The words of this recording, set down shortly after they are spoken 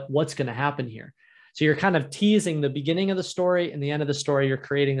what's going to happen here. So you're kind of teasing the beginning of the story and the end of the story. You're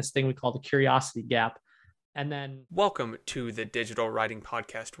creating this thing we call the curiosity gap. And then welcome to the Digital Writing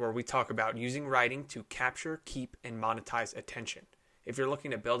Podcast, where we talk about using writing to capture, keep, and monetize attention. If you're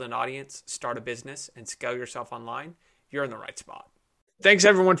looking to build an audience, start a business, and scale yourself online, you're in the right spot. Thanks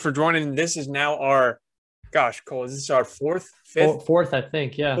everyone for joining. This is now our, Cole, is this our fifth, I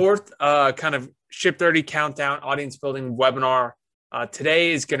think, yeah. Fourth kind of Ship 30 countdown audience building webinar.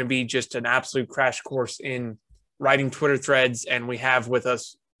 Today is going to be just an absolute crash course in writing Twitter threads, and we have with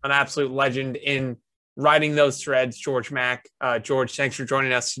us an absolute legend in writing those threads, George Mack. George, thanks for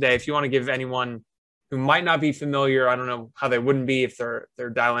joining us today. If you want to give anyone who might not be familiar, I don't know how they wouldn't be if they're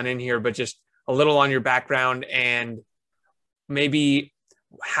dialing in here, but just a little on your background and maybe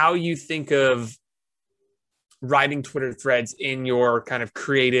how you think of writing Twitter threads in your kind of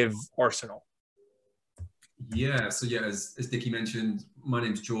creative arsenal. Yeah, so yeah, as Dickie mentioned, my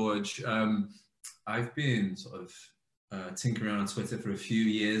name's George. I've been sort of tinkering around on Twitter for a few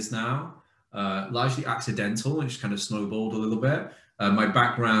years now, largely accidental, which kind of snowballed a little bit. My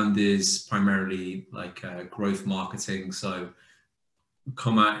background is primarily like growth marketing, so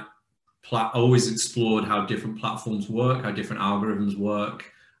always explored how different platforms work, how different algorithms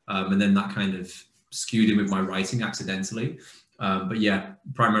work, and then that kind of skewed in with my writing accidentally. But yeah,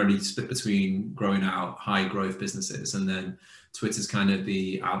 primarily split between growing out high growth businesses, and then Twitter's kind of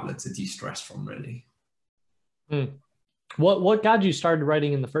the outlet to de-stress from, really. What got you started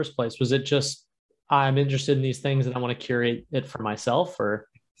writing in the first place? Was it just, I'm interested in these things and I want to curate it for myself, or?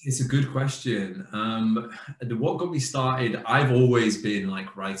 It's a good question. What got me started, I've always been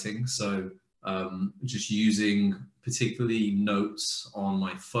like writing. So just using particularly notes on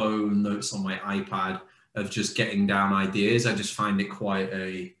my phone, notes on my iPad, of just getting down ideas. I just find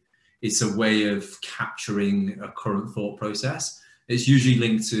it it's a way of capturing a current thought process. It's usually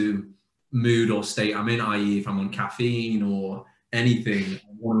linked to mood or state I'm in, i.e. if I'm on caffeine or anything, I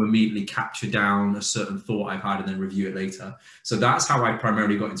want to immediately capture down a certain thought I've had and then review it later. So that's how I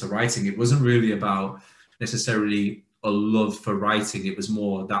primarily got into writing. It wasn't really about necessarily a love for writing. It was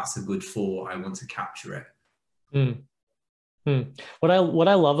more, that's a good thought, I want to capture it. What I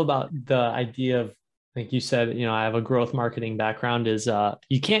love about the idea of, like you said, I have a growth marketing background, is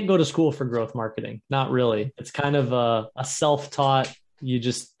you can't go to school for growth marketing. Not really. It's kind of a self-taught, you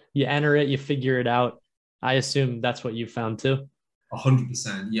enter it, you figure it out. I assume that's what you found too.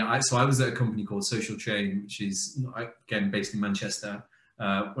 100%. Yeah. So I was at a company called Social Chain, which is, again, based in Manchester.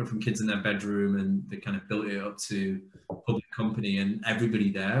 Went from kids in their bedroom, and they kind of built it up to a public company, and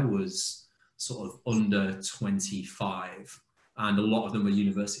everybody there was sort of under 25, and a lot of them were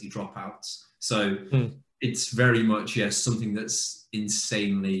university dropouts. So it's very much, yes, something that's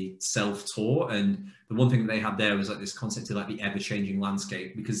insanely self-taught. And the one thing that they had there was like this concept of like the ever-changing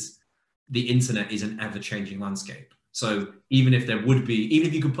landscape, because the internet is an ever-changing landscape. So even if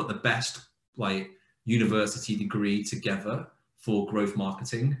you could put the best like university degree together for growth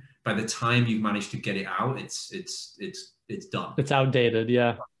marketing, by the time you've managed to get it out, it's done. It's outdated.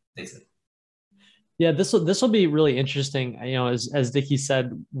 Yeah. Yeah. This will be really interesting. As Dickie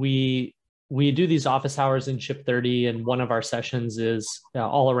said, we do these office hours in Ship 30, and one of our sessions is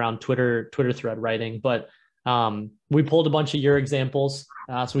all around Twitter thread writing. But we pulled a bunch of your examples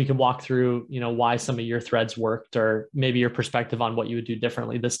so we can walk through, why some of your threads worked, or maybe your perspective on what you would do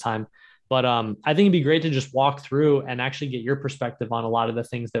differently this time. But I think it'd be great to just walk through and actually get your perspective on a lot of the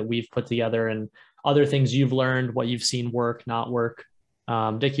things that we've put together and other things you've learned, what you've seen work, not work.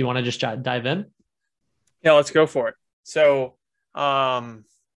 Dick, you want to just dive in? Yeah, let's go for it. So,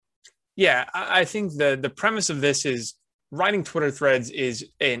 yeah, I think the premise of this is writing Twitter threads is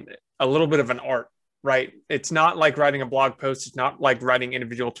a little bit of an art, right? It's not like writing a blog post. It's not like writing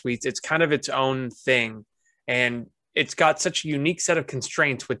individual tweets. It's kind of its own thing. And it's got such a unique set of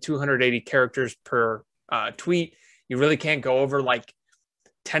constraints with 280 characters per tweet. You really can't go over like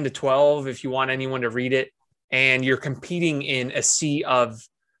 10 to 12 if you want anyone to read it. And you're competing in a sea of,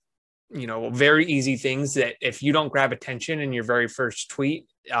 very easy things that if you don't grab attention in your very first tweet,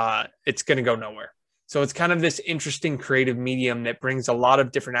 it's going to go nowhere. So it's kind of this interesting creative medium that brings a lot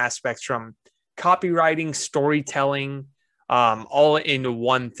of different aspects from copywriting, storytelling, all into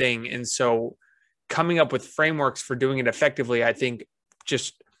one thing. And so coming up with frameworks for doing it effectively, I think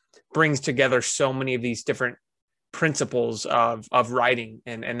just brings together so many of these different principles of writing.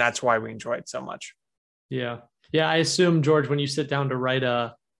 And that's why we enjoy it so much. Yeah. Yeah. I assume, George, when you sit down to write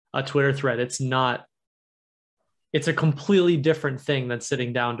a Twitter thread, it's a completely different thing than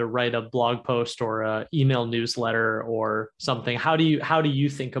sitting down to write a blog post or a email newsletter or something. How do you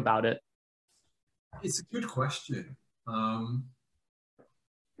think about it? It's a good question.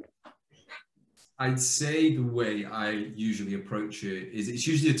 I'd say the way I usually approach it is it's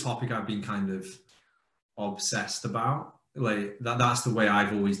usually a topic I've been kind of obsessed about. Like that's the way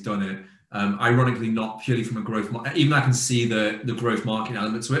I've always done it. Ironically, not purely from a growth, even I can see the growth marketing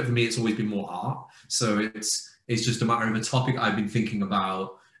element to it. For me, it's always been more art. So it's just a matter of a topic I've been thinking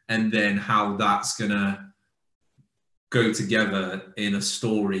about, and then how that's gonna go together in a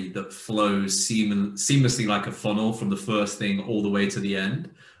story that flows seamlessly like a funnel from the first thing all the way to the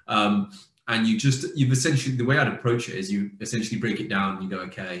end. And you've essentially, the way I'd approach it is you essentially break it down and you go,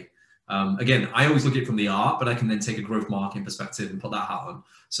 okay, again, I always look at it from the art, but I can then take a growth marketing perspective and put that hat on.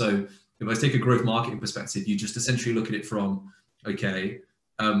 So if I take a growth marketing perspective, you just essentially look at it from, okay,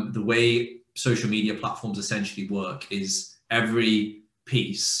 the way social media platforms essentially work is every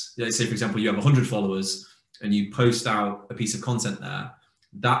piece, let's say, for example, you have 100 followers and you post out a piece of content there,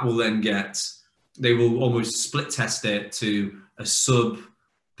 that will then they will almost split test it to a sub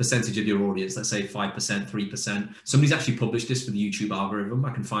percentage of your audience, let's say 5%, 3%. Somebody's actually published this for the YouTube algorithm.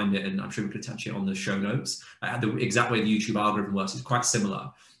 I can find it and I'm sure we could attach it on the show notes. The exact way the YouTube algorithm works is quite similar.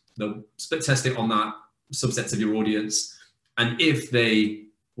 They'll split test it on that subsets of your audience. And if they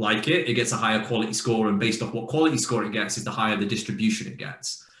like it, it gets a higher quality score. And based off what quality score it gets is the higher the distribution it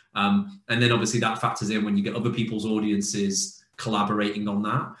gets. And then obviously that factors in when you get other people's audiences collaborating on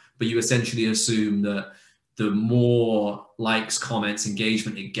that. But you essentially assume that the more likes, comments,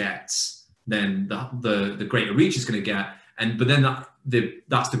 engagement it gets, then the greater reach it's going to get. But then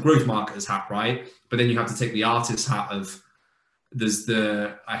that's the growth marketer's hat, right? But then you have to take the artist's hat of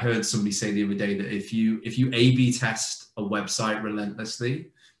I heard somebody say the other day that if you A/B test a website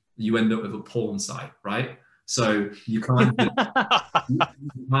relentlessly, you end up with a porn site, right? So you can't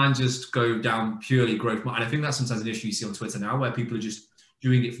just go down purely growth. And I think that's sometimes an issue you see on Twitter now, where people are just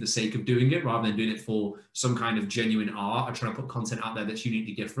doing it for the sake of doing it rather than doing it for some kind of genuine art or trying to put content out there that's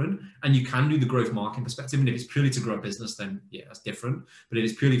uniquely different. And you can do the growth marketing perspective. And if it's purely to grow a business, then yeah, that's different. But if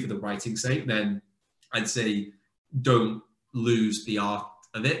it's purely for the writing's sake, then I'd say don't lose the art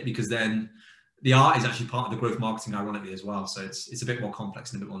of it, because then the art is actually part of the growth marketing, ironically, as well. So it's a bit more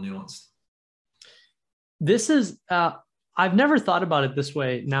complex and a bit more nuanced. This is, I've never thought about it this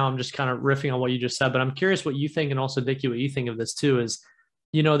way. Now I'm just kind of riffing on what you just said, but I'm curious what you think. And also, Dickie, what you think of this too is,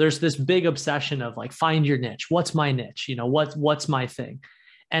 you know, there's this big obsession of like, find your niche. What's my niche? You know, what's my thing?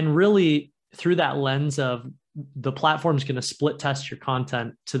 And really through that lens of the platform's going to split test your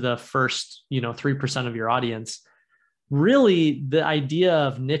content to the first, 3% of your audience. Really the idea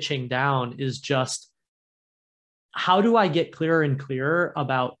of niching down is just, how do I get clearer and clearer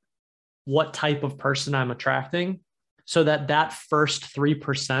about what type of person I'm attracting so that first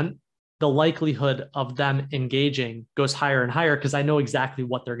 3%, the likelihood of them engaging goes higher and higher, because I know exactly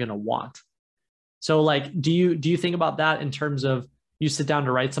what they're going to want. So like, do you think about that in terms of, you sit down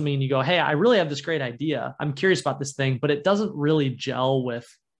to write something and you go, hey, I really have this great idea. I'm curious about this thing, but it doesn't really gel with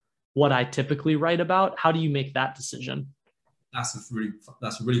what I typically write about. How do you make that decision? That's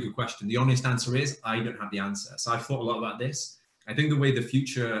a really good question. The honest answer is I don't have the answer. So I've thought a lot about this. I think the way the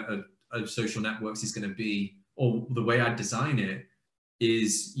future of social networks is going to be, or the way I design it,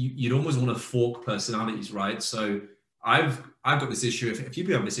 is you'd almost want to fork personalities, right? So I've got this issue. If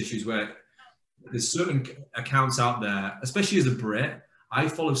people have this issue, where there's certain accounts out there, especially as a Brit, I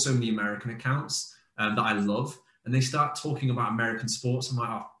follow so many American accounts that I love, and they start talking about American sports. I'm like,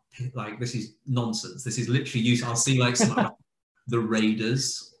 oh, like this is nonsense. This is literally use. I'll see like some the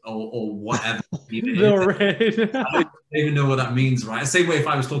Raiders or whatever. The Raiders. I don't even know what that means, right? The same way if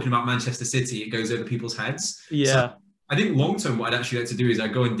I was talking about Manchester City, it goes over people's heads. Yeah. So I think long term, what I'd actually like to do is I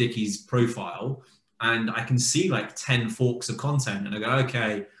go in Dickie's profile and I can see like 10 forks of content, and I go,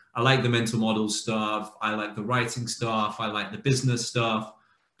 okay, I like the mental model stuff, I like the writing stuff, I like the business stuff,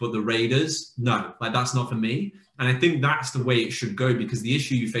 but the Raiders, no, like that's not for me. And I think that's the way it should go, because the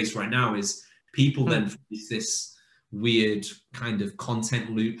issue you face right now is people then face this weird kind of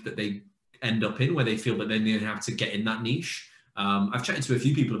content loop that they end up in, where they feel that then they have to get in that niche. I've chatted to a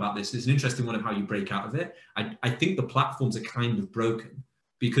few people about this. It's an interesting one of how you break out of it. I think the platforms are kind of broken,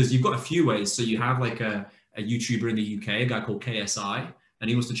 because you've got a few ways. So you have like a YouTuber in the UK, a guy called KSI, and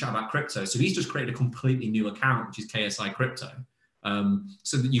he wants to chat about crypto. So he's just created a completely new account, which is KSI Crypto.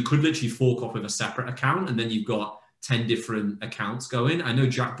 So that you could literally fork off with a separate account, and then you've got 10 different accounts going. I know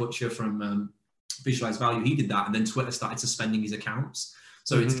Jack Butcher from Visualize Value, he did that, and then Twitter started suspending his accounts.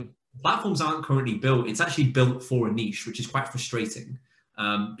 So it's platforms aren't currently built. It's actually built for a niche, which is quite frustrating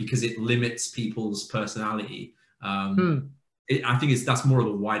because it limits people's personality. I think that's more of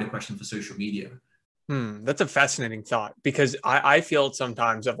a wider question for social media. That's a fascinating thought, because I feel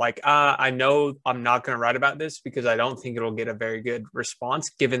sometimes of like, I know I'm not going to write about this because I don't think it'll get a very good response,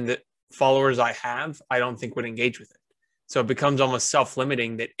 given that followers I have, I don't think would engage with it. So it becomes almost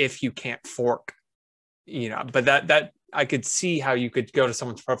self-limiting that if you can't fork, but that I could see how you could go to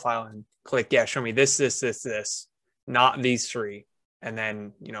someone's profile and click, yeah, show me this, not these three. And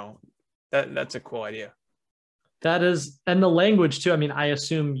then, that's a cool idea. That is, and the language too. I mean, I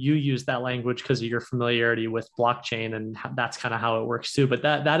assume you use that language because of your familiarity with blockchain, and that's kind of how it works too. But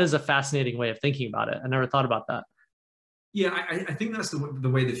that is a fascinating way of thinking about it. I never thought about that. Yeah, I think that's the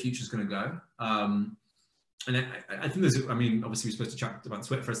way the future is going to go. And I think there's, I mean, obviously we're supposed to chat about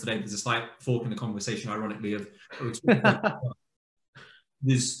Twitter for us today. There's a slight fork in the conversation, ironically, of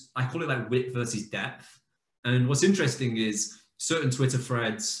there's, I call it like width versus depth. And what's interesting is certain Twitter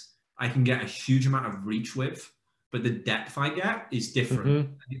threads I can get a huge amount of reach with, but the depth I get is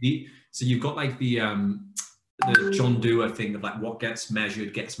different. Mm-hmm. So you've got like the John Doerr thing of like what gets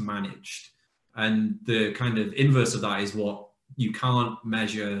measured gets managed. And the kind of inverse of that is what you can't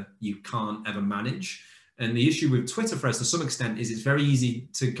measure, you can't ever manage. And the issue with Twitter threads to some extent is it's very easy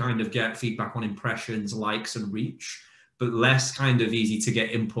to kind of get feedback on impressions, likes, and reach, but less kind of easy to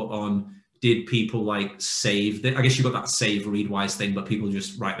get input on, did people like save it? I guess you've got that save readwise thing, but people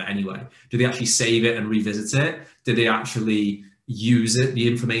just write that anyway. Do they actually save it and revisit it? Do they actually use it, the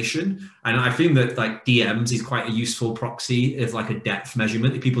information? And I think that like DMs is quite a useful proxy of like a depth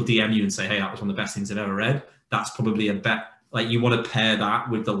measurement. If people DM you and say, hey, that was one of the best things I've ever read, that's probably a bet. Like you want to pair that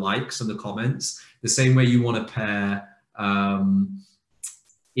with the likes and the comments, the same way you want to pair,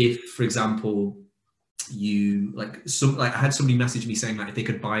 if, for example, you I had somebody message me saying that if they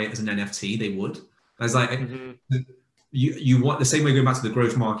could buy it as an NFT, they would. I was like, you want the same way going back to the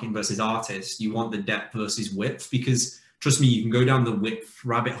growth marketing versus artists, you want the depth versus width, because trust me, you can go down the width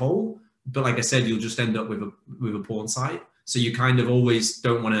rabbit hole, but like I said, you'll just end up with a porn site. So you kind of always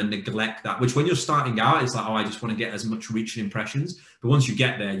don't want to neglect that, which when you're starting out, it's like, oh, I just want to get as much reach and impressions. But once you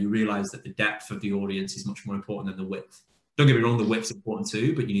get there, you realize that the depth of the audience is much more important than the width. Don't get me wrong, the width's important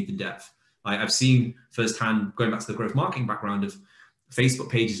too, but you need the depth. I've seen firsthand, going back to the growth marketing background, of Facebook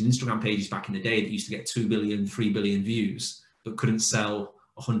pages and Instagram pages back in the day that used to get 2 billion, 3 billion views, but couldn't sell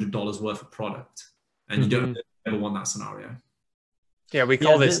 $100 worth of product. And you don't ever want that scenario. Yeah, we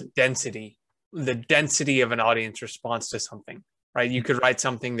call this density, the density of an audience response to something, right? You could write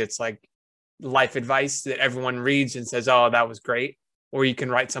something that's like life advice that everyone reads and says, oh, that was great. Or you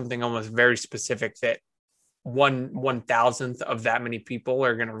can write something almost very specific that 1/1000th of that many people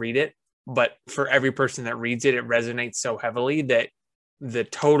are going to read it. But for every person that reads it, it resonates so heavily that the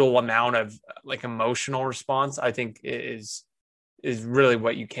total amount of like emotional response, I think, is really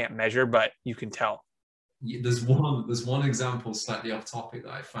what you can't measure, but you can tell. Yeah, there's one example slightly off topic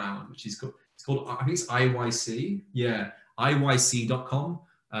that I found, which is called I think it's IYC. Yeah, IYC.com,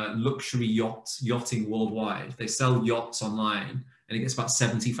 luxury yachting worldwide. They sell yachts online, and it gets about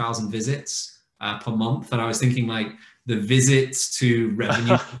 70,000 visits per month. And I was thinking, like, the visits to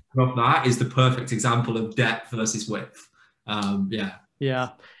revenue of that is the perfect example of depth versus width. Yeah,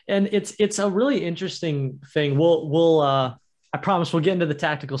 and it's a really interesting thing. We'll I promise we'll get into the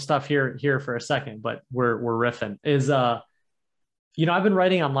tactical stuff here for a second, but we're riffing. I've been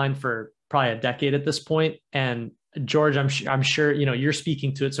writing online for probably a decade at this point, and George, I'm sure you're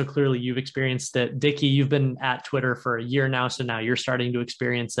speaking to it, so clearly you've experienced it. Dickie, you've been at Twitter for a year now, so now you're starting to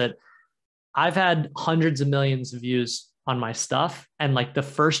experience it. I've had hundreds of millions of views on my stuff, and like the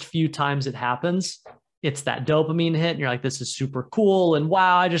first few times it happens, it's that dopamine hit, and you're like, this is super cool, and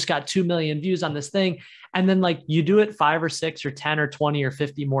wow, I just got 2 million views on this thing. And then like you do it 5 or 6 or 10 or 20 or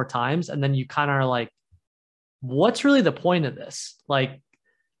 50 more times, and then you kind of are like, what's really the point of this? Like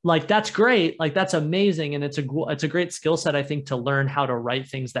that's great, like that's amazing, and it's a great skill set, I think, to learn how to write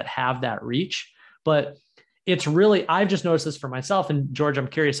things that have that reach. But it's really, I've just noticed this for myself, and George, I'm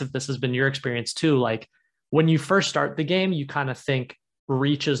curious if this has been your experience too. Like when you first start the game, you kind of think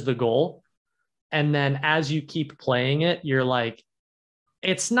reach is the goal, and then as you keep playing it, you're like,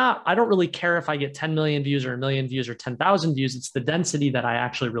 it's not, I don't really care if I get 10 million views or 1 million views or 10,000 views. It's the density that I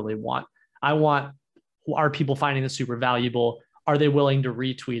actually really want. Are people finding this super valuable? Are they willing to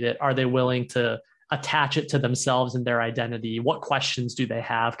retweet it? Are they willing to attach it to themselves and their identity? What questions do they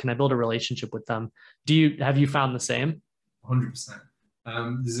have? Can I build a relationship with them? Have you found the same? 100%.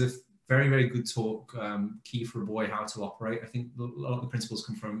 There's a very, very good talk, Key for a Boy, How to Operate. I think a lot of the principles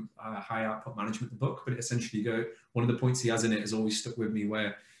come from High Output Management, the book, but essentially one of the points he has in it has always stuck with me,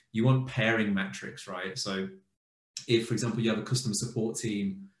 where you want pairing metrics, right? So if, for example, you have a customer support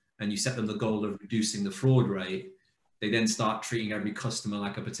team and you set them the goal of reducing the fraud rate, they then start treating every customer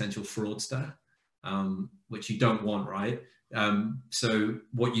like a potential fraudster, which you don't want, right? So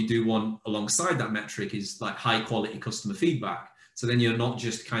what you do want alongside that metric is like high quality customer feedback. So then you're not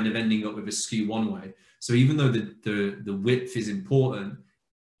just kind of ending up with a skew one way. So even though the width is important,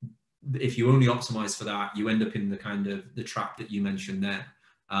 if you only optimize for that, you end up in the kind of the trap that you mentioned there.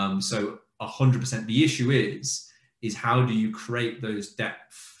 So 100%. The issue is how do you create those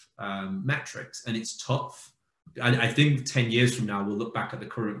depth metrics? And it's tough. I think 10 years from now, we'll look back at the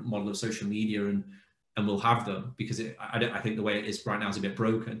current model of social media and we'll have them, because I think the way it is right now is a bit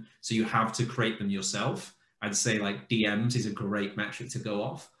broken. So you have to create them yourself. I'd say like DMs is a great metric to go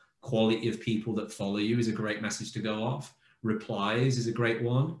off. Quality of people that follow you is a great message to go off. Replies is a great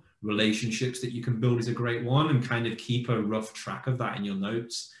one. Relationships that you can build is a great one, and kind of keep a rough track of that in your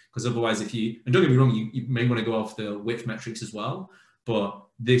notes. Because otherwise, and don't get me wrong, you may want to go off the width metrics as well. But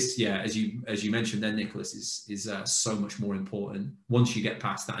this, as you mentioned there, Nicholas, is so much more important once you get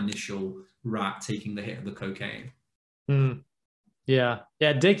past that initial rat taking the hit of the cocaine. Yeah.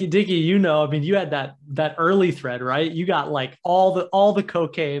 Dickie, I mean, you had that early thread, right? You got like all the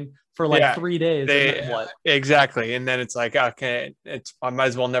cocaine for like 3 days. Exactly. And then it's like, okay, I might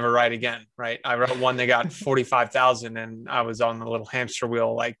as well never write again. Right. I wrote one that got 45,000 and I was on the little hamster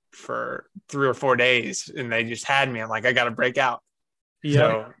wheel like for 3 or 4 days and they just had me. I'm like, I got to break out. Yeah.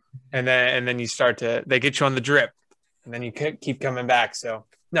 So, and then you they get you on the drip and then you keep coming back. So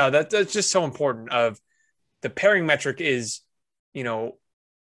no, that's just so important. Of the pairing metric is,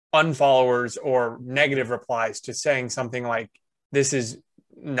 unfollowers or negative replies to saying something like, this is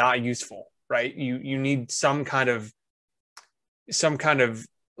not useful, right? You need some kind of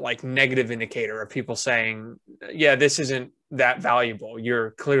like negative indicator of people saying, yeah, this isn't that valuable.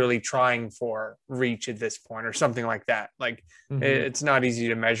 You're clearly trying for reach at this point or something like that. Like it's not easy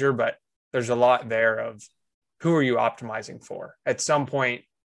to measure, but there's a lot there of who are you optimizing for? At some point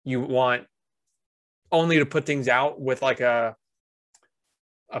you want only to put things out with like a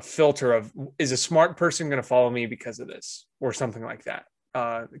filter of, is a smart person going to follow me because of this or something like that.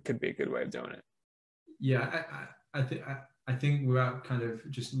 It could be a good way of doing it. Yeah, I think without kind of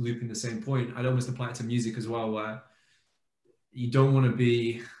just looping the same point, I'd almost apply it to music as well, where you don't want to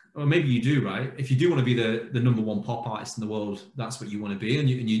be, or maybe you do, right? If you do want to be the number one pop artist in the world, that's what you want to be, and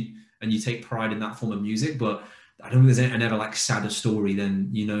you take pride in that form of music. But I don't think there's an ever like sadder story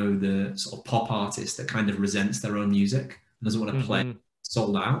than the sort of pop artist that kind of resents their own music and doesn't want to play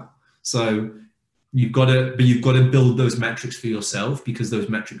sold out. So you've got to build those metrics for yourself, because those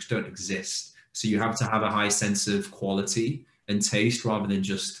metrics don't exist. So you have to have a high sense of quality and taste rather than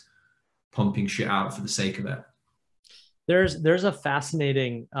just pumping shit out for the sake of it. There's a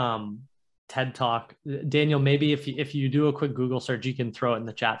fascinating TED Talk. Daniel, maybe if you do a quick Google search, you can throw it in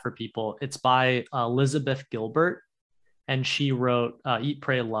the chat for people. It's by Elizabeth Gilbert, and she wrote Eat,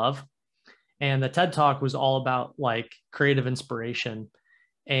 Pray, Love. And the TED Talk was all about like creative inspiration.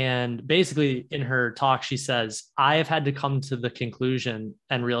 And basically in her talk, she says, I have had to come to the conclusion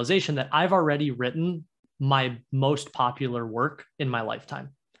and realization that I've already written my most popular work in my lifetime.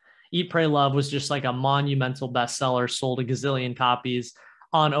 Eat, Pray, Love was just like a monumental bestseller, sold a gazillion copies,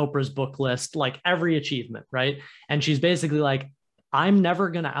 on Oprah's book list, like every achievement, right? And she's basically like, I'm never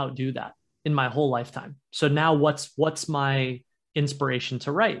going to outdo that in my whole lifetime. So now what's my inspiration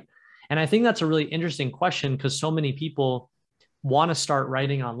to write? And I think that's a really interesting question, because so many people want to start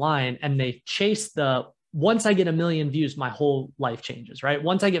writing online and they chase once I get 1 million views, my whole life changes, right?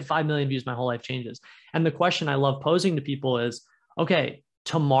 Once I get 5 million views, my whole life changes. And the question I love posing to people is, okay,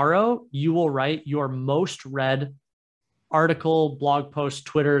 tomorrow you will write your most read article, blog post,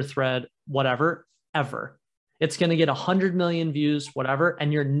 Twitter thread, whatever, ever. It's going to get 100 million views, whatever,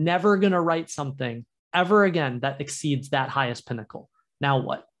 and you're never going to write something ever again that exceeds that highest pinnacle. Now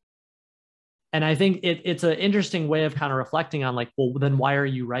what? And I think it's an interesting way of kind of reflecting on like, well, then why are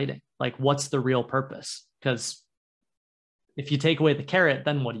you writing? Like, what's the real purpose? Because if you take away the carrot,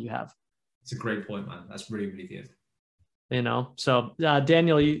 then what do you have? It's a great point, man. That's really, really good. So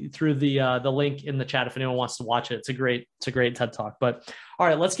Daniel, you threw the link in the chat if anyone wants to watch it. It's a great TED Talk. But all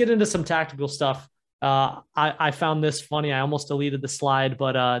right, let's get into some tactical stuff. I found this funny. I almost deleted the slide,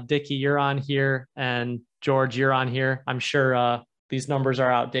 but Dickie, you're on here, and George, you're on here. I'm sure these numbers are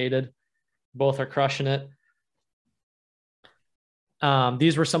outdated. Both are crushing it.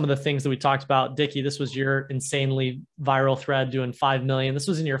 These were some of the things that we talked about. Dickie, this was your insanely viral thread doing 5 million. This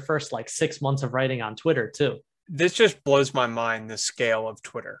was in your first like 6 months of writing on Twitter too. This just blows my mind, the scale of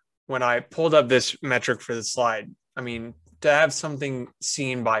Twitter. When I pulled up this metric for the slide, I mean, to have something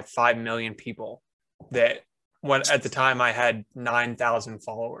seen by 5 million people that at the time I had 9,000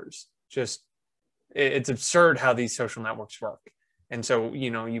 followers, it's absurd how these social networks work. And so,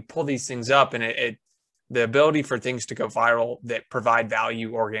 you pull these things up and the ability for things to go viral that provide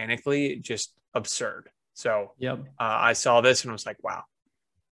value organically, just absurd. So yep. I saw this and was like, wow.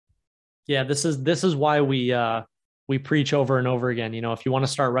 Yeah, this is why we preach over and over again. You know, if you want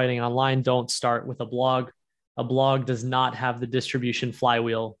to start writing online, don't start with a blog. A blog does not have the distribution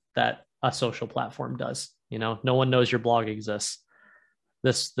flywheel that a social platform does. You know, no one knows your blog exists.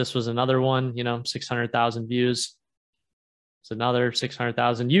 This was another one, you know, 600,000 views. It's another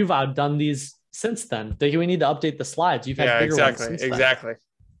 600,000. You've outdone these since then. We need to update the slides. You've had bigger ones since then. Exactly.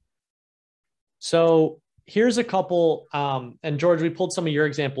 So here's a couple, and George, we pulled some of your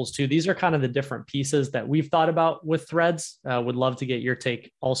examples too. These are kind of the different pieces that we've thought about with threads. Would love to get your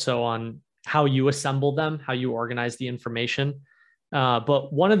take also on how you assemble them, how you organize the information.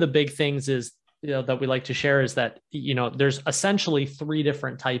 But one of the big things is, you know, that we like to share is that, you know, there's essentially 3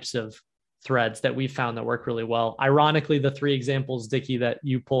 different types of threads that we found that work really well. Ironically, the 3 examples, Dickie, that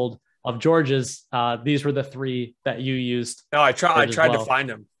you pulled of George's, these were the 3 that you used. No, I tried to find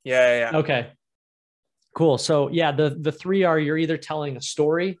them. Yeah. Okay. Cool. So yeah, the 3 are, you're either telling a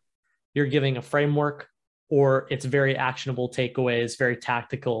story, you're giving a framework, or it's very actionable takeaways, very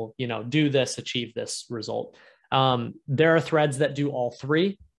tactical, you know, do this, achieve this result. There are threads that do all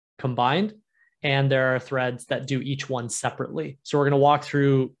 3 combined, and there are threads that do each one separately. So we're going to walk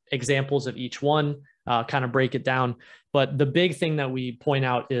through examples of each one, kind of break it down. But the big thing that we point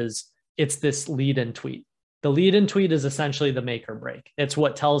out is it's this lead-in tweet. The lead-in tweet is essentially the make or break. It's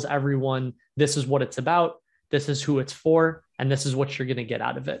what tells everyone this is what it's about, this is who it's for, and this is what you're going to get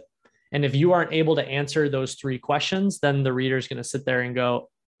out of it. And if you aren't able to answer those 3 questions, then the reader's going to sit there and go,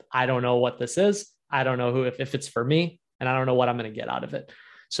 I don't know what this is. I don't know if it's for me, and I don't know what I'm going to get out of it.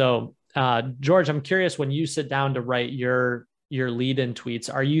 So George, I'm curious, when you sit down to write your lead-in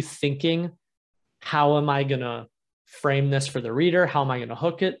tweets, are you thinking, how am I going to frame this for the reader? How am I going to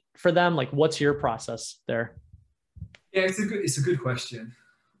hook it for them? Like, what's your process there? Yeah, it's a good question.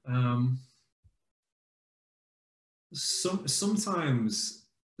 Sometimes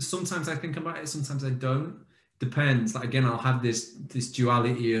I think about it, sometimes I don't. Depends. Like, again, I'll have this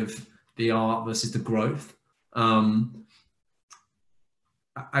duality of the art versus the growth.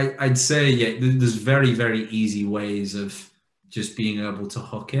 I'd say, yeah, there's very, very easy ways of just being able to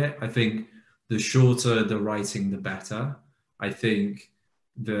hook it. I think the shorter the writing, the better. I think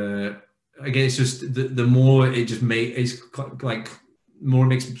it's just the more it just it's like more it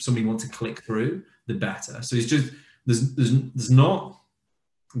makes somebody want to click through, the better. So it's just there's not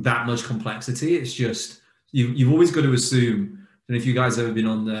that much complexity. It's just you've always got to assume. And if you guys have ever been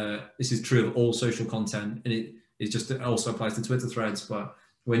on this is true of all social content, and it also applies to Twitter threads. But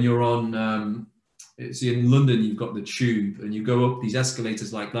when you're on, see, in London, you've got the tube, and you go up these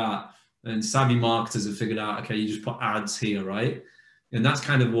escalators like that. And savvy marketers have figured out, okay, you just put ads here, right? And that's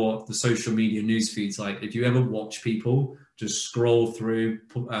kind of what the social media news feed's like. If you ever watch people just scroll through,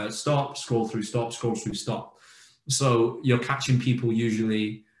 stop, scroll through, stop, scroll through, stop. So you're catching people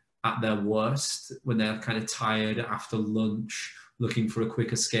usually at their worst when they're kind of tired after lunch, looking for a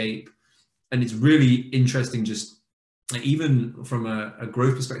quick escape. And it's really interesting, just even from a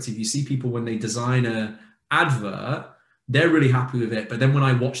growth perspective, you see people when they design a advert, they're really happy with it. But then when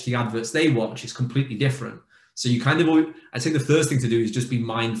I watch the adverts they watch, it's completely different. So you kind of, I think the first thing to do is just be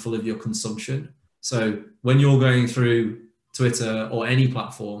mindful of your consumption. So when you're going through Twitter or any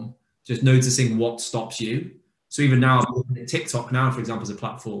platform, just noticing what stops you. So even now, I'm looking at TikTok now, for example, as a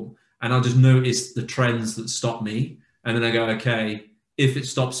platform, and I'll just notice the trends that stop me. And then I go, okay, if it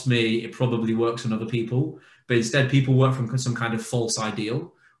stops me, it probably works on other people. But instead, people work from some kind of false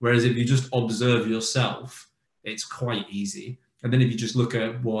ideal. Whereas if you just observe yourself, it's quite easy. And then if you just look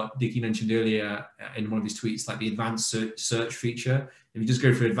at what Dickie mentioned earlier in one of his tweets, like the advanced search feature, if you just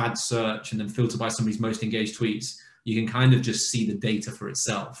go for advanced search and then filter by somebody's most engaged tweets, you can kind of just see the data for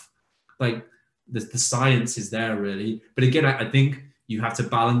itself. Like the science is there really. But again, I think you have to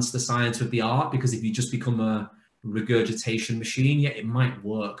balance the science with the art, because if you just become a regurgitation machine, yeah, it might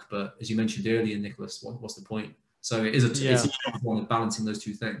work. But as you mentioned earlier, Nicholas, what's the point? So it's a one of balancing those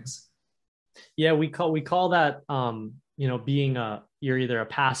two things. Yeah, we call that being you're either a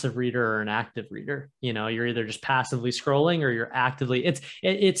passive reader or an active reader. You know, you're either just passively scrolling or you're actively.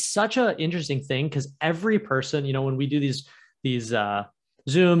 It's such an interesting thing, because every person, you know, when we do these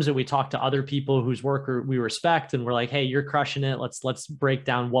Zooms and we talk to other people whose work we respect, and we're like, hey, you're crushing it. Let's break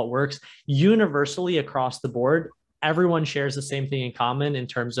down what works. Universally across the board, everyone shares the same thing in common in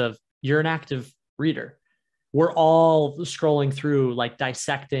terms of you're an active reader. We're all scrolling through, like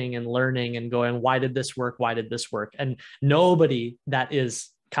dissecting and learning and going, why did this work? Why did this work? And nobody that is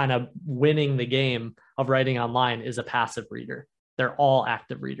kind of winning the game of writing online is a passive reader. They're all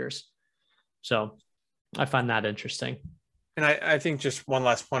active readers. So I find that interesting. And I think just one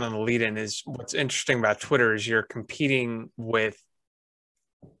last point on the lead in is what's interesting about Twitter is you're competing with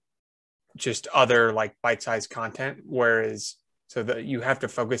just other like bite-sized content. Whereas, so that you have to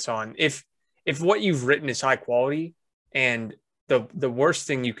focus on if what you've written is high quality, and the worst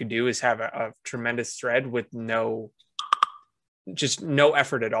thing you could do is have a tremendous thread with no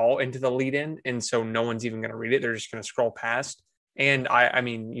effort at all into the lead in. And so no one's even going to read it. They're just going to scroll past. And I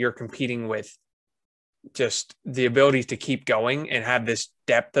mean, you're competing with just the ability to keep going and have this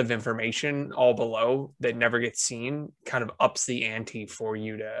depth of information all below that never gets seen kind of ups the ante for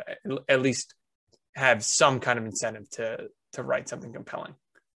you to at least have some kind of incentive to write something compelling.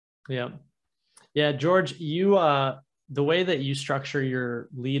 Yeah, George, you the way that you structure your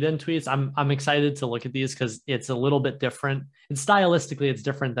lead-in tweets, I'm excited to look at these because it's a little bit different. And stylistically, it's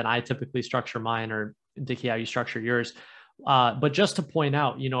different than I typically structure mine, or Dickie, how you structure yours. But just to point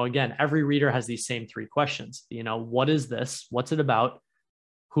out, again, every reader has these same 3 questions. What is this? What's it about?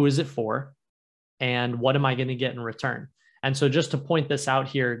 Who is it for? And what am I going to get in return? And so just to point this out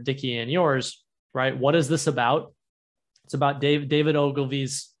here, Dickie, and yours, right? What is this about? It's about David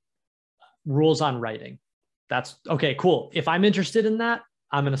Ogilvy's rules on writing. That's okay, cool. If I'm interested in that,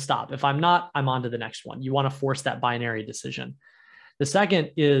 I'm going to stop. If I'm not, I'm on to the next one. You want to force that binary decision. The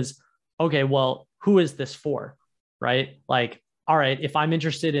second is, okay, well, who is this for? Right? Like, all right, if I'm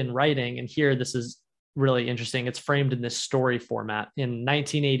interested in writing, and here, this is really interesting. It's framed in this story format. In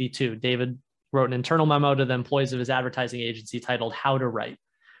 1982, David wrote an internal memo to the employees of his advertising agency titled How to Write.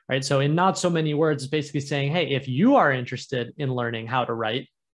 Right? So in not so many words, it's basically saying, hey, if you are interested in learning how to write,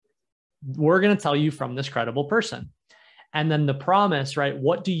 we're going to tell you from this credible person. And then the promise, right?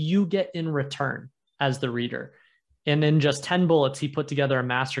 What do you get in return as the reader? And in just 10 bullets, he put together a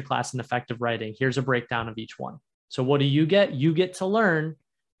masterclass in effective writing. Here's a breakdown of each one. So what do you get? You get to learn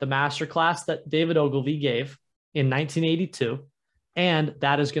the masterclass that David Ogilvy gave in 1982, and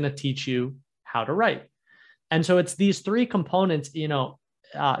that is going to teach you how to write. And so it's these 3 components,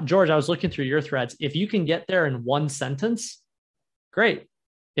 George, I was looking through your threads. If you can get there in 1 sentence, great.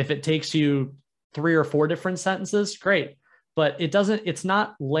 If it takes you 3 or 4 different sentences, great. But it's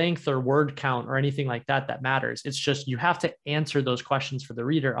not length or word count or anything like that matters. It's just, you have to answer those questions for the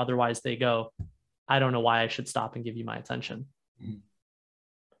reader. Otherwise they go, I don't know why I should stop and give you my attention. Mm-hmm.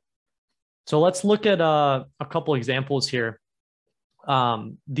 So let's look at a couple examples here.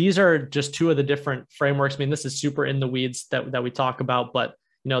 These are just 2 of the different frameworks. I mean, this is super in the weeds that we talk about, but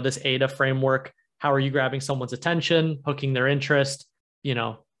this ADA framework, how are you grabbing someone's attention, hooking their interest,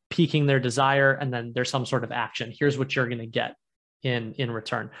 piquing their desire, and then there's some sort of action. Here's what you're going to get in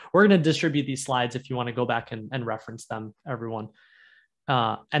return. We're going to distribute these slides if you want to go back and reference them, everyone.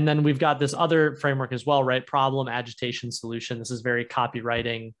 And then we've got this other framework as well, right? Problem, agitation, solution. This is very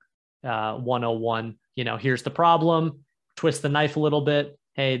copywriting 101. Here's the problem, twist the knife a little bit.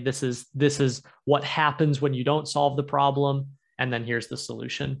 Hey, this is what happens when you don't solve the problem. And then here's the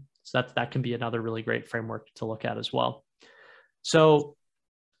solution. So that can be another really great framework to look at as well. So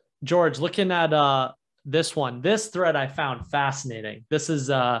George, looking at this thread I found fascinating. This is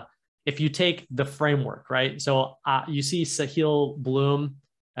if you take the framework, right? So you see Sahil Bloom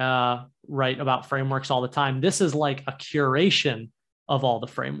write about frameworks all the time. This is like a curation of all the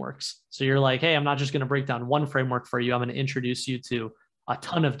frameworks. So you're like, hey, I'm not just going to break down one framework for you. I'm going to introduce you to a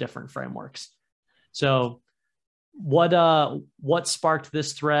ton of different frameworks. So what sparked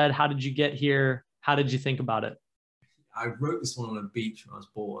this thread? How did you get here? How did you think about it? I wrote this one on a beach when I was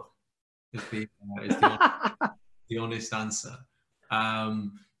bored. Is the honest answer.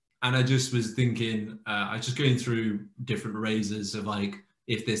 And I just was thinking, I was just going through different erasers of like,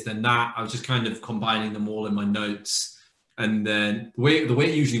 if this, then that. I was just kind of combining them all in my notes. And then the way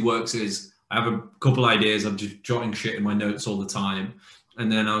it usually works is I have a couple ideas. I'm just jotting shit in my notes all the time.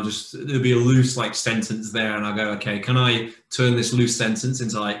 And then there'll be a loose like sentence there. And I'll go, okay, can I turn this loose sentence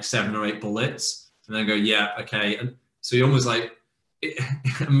into like 7 or 8 bullets? And then I go, yeah, okay. And so you're almost like,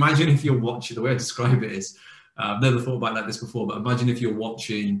 imagine if you're watching, the way I describe it is, I've never thought about like this before, but imagine if you're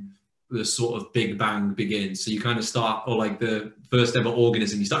watching the sort of Big Bang begin. So you kind of start, or like the first ever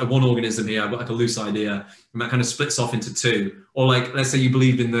organism, you start with one organism here, I've got like a loose idea, and that kind of splits off into 2. Or like, let's say you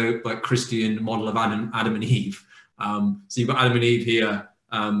believed in the like Christian model of Adam and Eve. So you've got Adam and Eve here,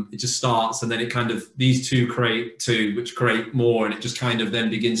 it just starts, and then it kind of, these 2 create 2, which create more, and it just kind of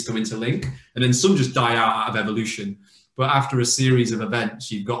then begins to interlink. And then some just die out of evolution. But after a series of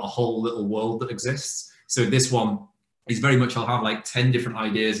events, you've got a whole little world that exists. So this one is very much, I'll have like 10 different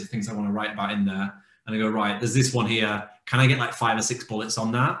ideas of things I want to write about in there. And I go, right, there's this one here. Can I get like 5 or 6 bullets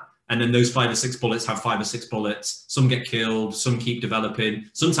on that? And then those 5 or 6 bullets have 5 or 6 bullets. Some get killed, some keep developing.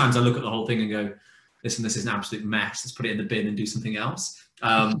 Sometimes I look at the whole thing and go, this is an absolute mess. Let's put it in the bin and do something else.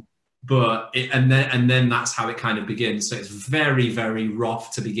 And then that's how it kind of begins. So it's very, very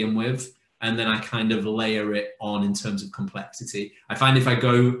rough to begin with. And then I kind of layer it on in terms of complexity. I find if I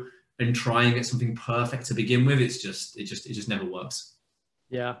go and try and get something perfect to begin with, it just never works.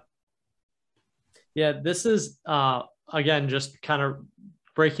 Yeah. Yeah. This is, again, just kind of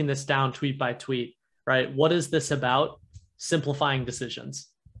breaking this down tweet by tweet, right? What is this about? Simplifying decisions.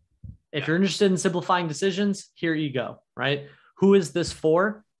 If you're interested in simplifying decisions, here you go, right? Who is this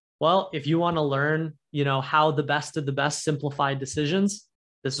for? Well, if you want to learn, how the best of the best simplify decisions,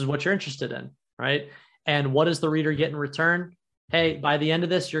 this is what you're interested in, right? And what does the reader get in return? Hey, by the end of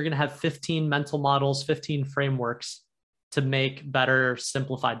this, you're going to have 15 mental models, 15 frameworks to make better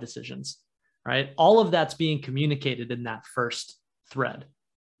simplified decisions, right? All of that's being communicated in that first thread.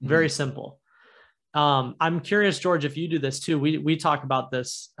 Very simple. I'm curious, George, if you do this too. We talk about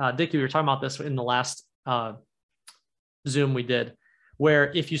this, Dickie, we were talking about this in the last Zoom we did,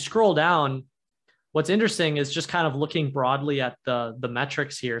 where if you scroll down, what's interesting is just kind of looking broadly at the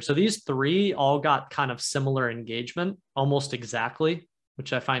metrics here. So these three all got kind of similar engagement, almost exactly,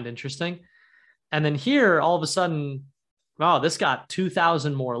 which I find interesting. And then here, all of a sudden, wow, this got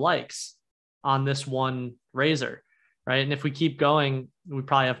 2,000 more likes on this one razor, right? And if we keep going, we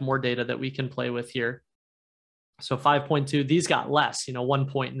probably have more data that we can play with here. So 5.2, these got less,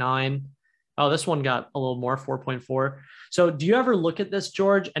 1.9. Oh, this one got a little more, 4.4. So do you ever look at this,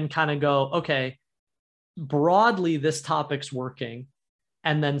 George, and kind of go, okay, broadly, this topic's working.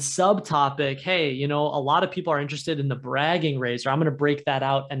 And then subtopic, hey, a lot of people are interested in the bragging razor. I'm going to break that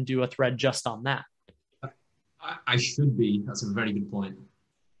out and do a thread just on that. I should be. That's a very good point.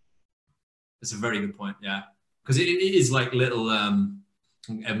 That's a very good point. Yeah. Because it is like little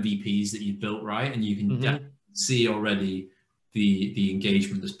MVPs that you've built, right? And you can see already the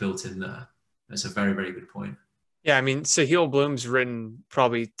engagement that's built in there. That's a very, very good point. Yeah, I mean, Sahil Bloom's written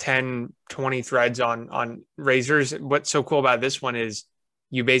probably 10, 20 threads on razors. What's so cool about this one is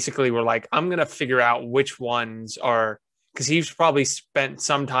you basically were like, I'm going to figure out which ones are, because he's probably spent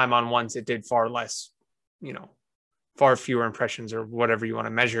some time on ones that did far less, far fewer impressions or whatever you want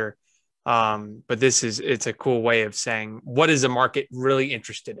to measure. But it's a cool way of saying, what is the market really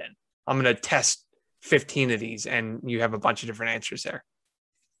interested in? I'm going to test 15 of these, and you have a bunch of different answers there.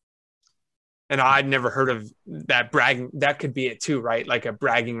 And I'd never heard of that bragging. That could be it too, right? Like a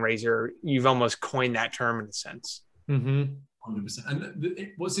bragging razor. You've almost coined that term in a sense. 100%.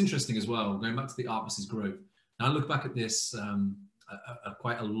 And what's interesting as well, going back to the art versus growth, now I look back at this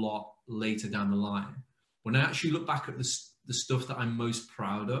quite a lot later down the line. When I actually look back at the stuff that I'm most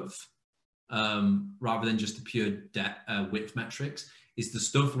proud of, rather than just the pure width metrics, is the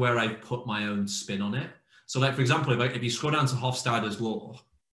stuff where I put my own spin on it. So like, for example, if you scroll down to Hofstadter's law,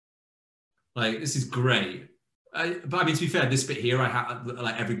 like, this is great. But I mean, to be fair, this bit here, I have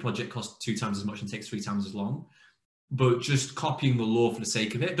like every project costs 2 times as much and takes 3 times as long. But just copying the law for the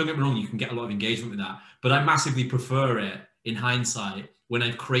sake of it, don't get me wrong, you can get a lot of engagement with that. But I massively prefer it in hindsight when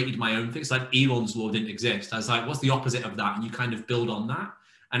I've created my own things. Like Elon's law didn't exist. I was like, what's the opposite of that? And you kind of build on that.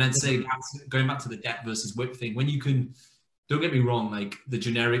 And I'd say that's going back to the depth versus width thing. When you can, don't get me wrong, like the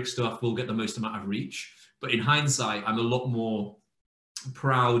generic stuff will get the most amount of reach. But in hindsight, I'm a lot more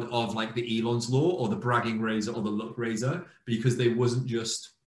proud of like the Elon's law or the bragging razor or the look razor, because they wasn't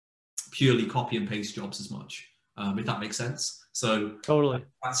just purely copy and paste jobs as much, if that makes sense. So totally,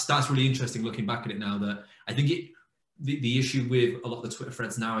 that's really interesting looking back at it now. That I think the issue with a lot of the Twitter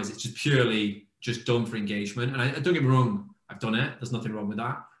threads now is it's just purely just done for engagement. And I don't get me wrong, I've done it. There's nothing wrong with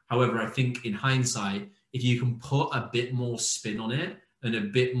that. However, I think in hindsight, if you can put a bit more spin on it and a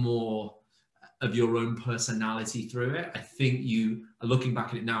bit more of your own personality through it, I think you are looking back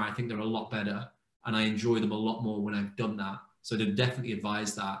at it now, I think they're a lot better and I enjoy them a lot more when I've done that. So to definitely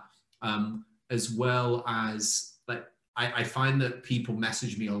advise that, as well as like, I find that people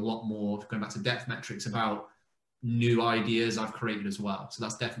message me a lot more, going back to depth metrics, about new ideas I've created as well. So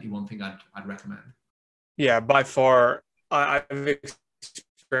that's definitely one thing I'd recommend. Yeah, by far, I've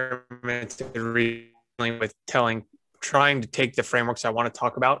experimented recently with trying to take the frameworks I want to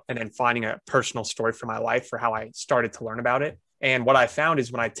talk about and then finding a personal story for my life for how I started to learn about it. And what I found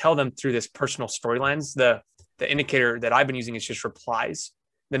is when I tell them through this personal story lens, the indicator that I've been using is just replies.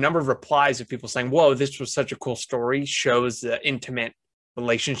 The number of replies of people saying, whoa, this was such a cool story, shows the intimate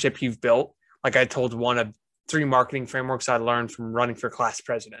relationship you've built. Like I told one of 3 marketing frameworks I learned from running for class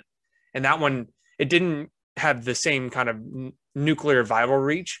president. And that one, it didn't have the same kind of nuclear viral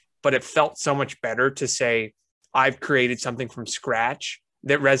reach, but it felt so much better to say, I've created something from scratch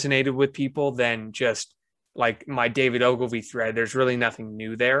that resonated with people than just like my David Ogilvy thread. There's really nothing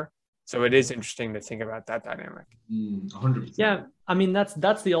new there. So it is interesting to think about that dynamic. 100%. Yeah. I mean,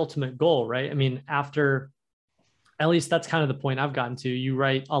 that's the ultimate goal, right? I mean, at least that's kind of the point I've gotten to. You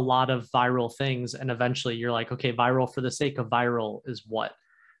write a lot of viral things and eventually you're like, okay, viral for the sake of viral is what,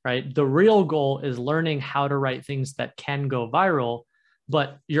 right? The real goal is learning how to write things that can go viral,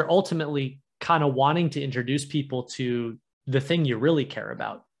 but you're ultimately kind of wanting to introduce people to the thing you really care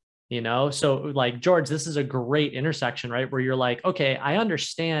about. So like, George, this is a great intersection, right? Where you're like, okay, I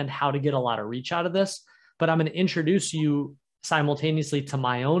understand how to get a lot of reach out of this, but I'm going to introduce you simultaneously to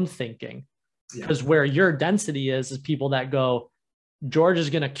my own thinking. Because where your density is people that go, George is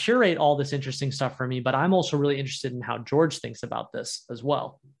going to curate all this interesting stuff for me, but I'm also really interested in how George thinks about this as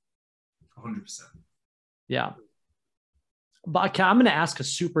well. 100%. Yeah. But I'm going to ask a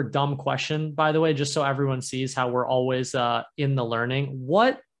super dumb question, by the way, just so everyone sees how we're always in the learning.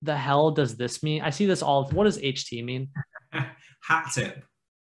 What the hell does this mean? I see this all. What does HT mean? Hat tip.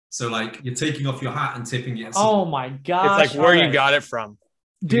 So like you're taking off your hat and tipping it. Oh my gosh. It's like where you got it from.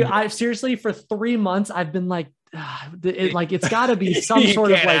 Dude, I've seriously, for 3 months, I've been like, it's got to be some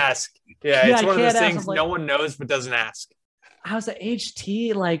sort of like. Ask. Yeah, it's one of those things no one knows but doesn't ask. How's the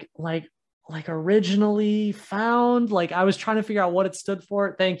HT like originally found? Like I was trying to figure out what it stood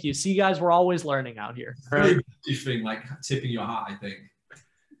for. Thank you. See, guys, we're always learning out here. Right? Thing like tipping your hat, I think.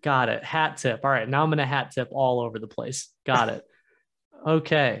 Got it. Hat tip. All right, now I'm gonna hat tip all over the place. Got it.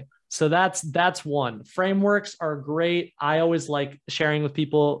 Okay. So that's one. Frameworks are great. I always like sharing with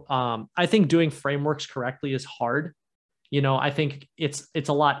people. I think doing frameworks correctly is hard. I think it's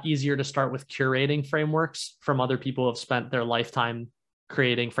a lot easier to start with curating frameworks from other people who have spent their lifetime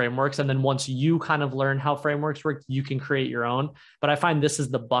creating frameworks. And then once you kind of learn how frameworks work, you can create your own. But I find this is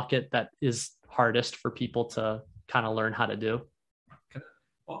the bucket that is hardest for people to kind of learn how to do.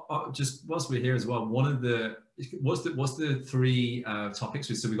 Just whilst we're here as well, what's the three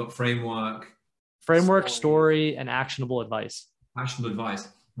topics? So we've got framework, story, and actionable advice. Actionable advice.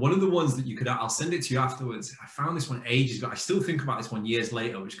 One of the ones that I'll send it to you afterwards. I found this one ages ago. I still think about this one years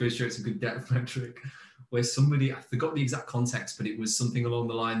later, which goes to show it's a good depth metric, where I forgot the exact context, but it was something along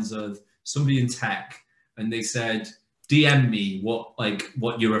the lines of somebody in tech, and they said, DM me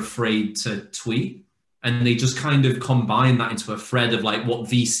what you're afraid to tweet. And they just kind of combine that into a thread of like what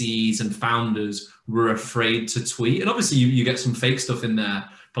VCs and founders were afraid to tweet. And obviously you get some fake stuff in there,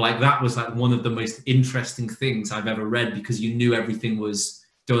 but like that was like one of the most interesting things I've ever read because you knew everything was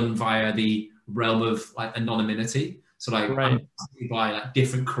done via the realm of like anonymity. So like, right. By like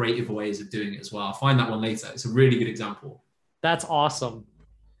different creative ways of doing it as well. I'll find that one later. It's a really good example. That's awesome.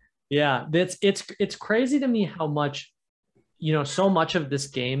 Yeah, it's crazy to me how much, so much of this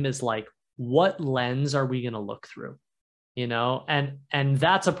game is like, what lens are we going to look through? And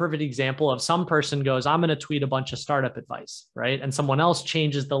that's a perfect example of some person goes, I'm going to tweet a bunch of startup advice, right? And someone else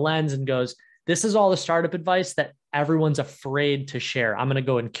changes the lens and goes, this is all the startup advice that everyone's afraid to share. I'm going to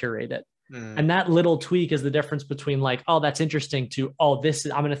go and curate it. And that little tweak is the difference between like, oh, that's interesting to, I'm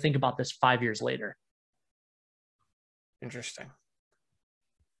going to think about this 5 years later. Interesting.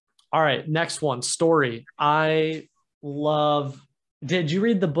 All right. Next one, story. Did you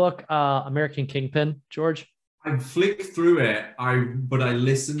read the book, American Kingpin, George? I flicked through it. I'm more of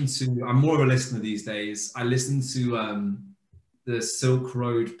a listener these days. I listened to the Silk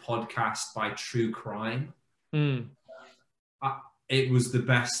Road podcast by True Crime. It was the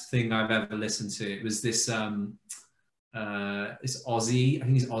best thing I've ever listened to. It was this Aussie, I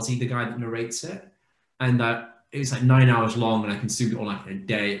think he's Aussie, the guy that narrates it. And it was like 9 hours long and I consumed it all like in a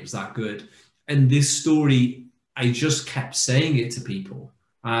day. It was that good. And this story, I just kept saying it to people.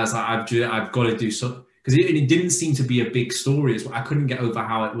 I was like, I've got to do something. Because it didn't seem to be a big story. I couldn't get over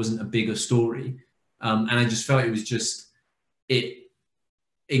how it wasn't a bigger story. And I just felt it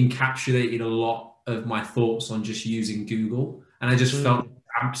encapsulated a lot of my thoughts on just using Google. And I just felt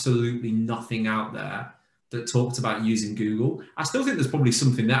absolutely nothing out there that talked about using Google. I still think there's probably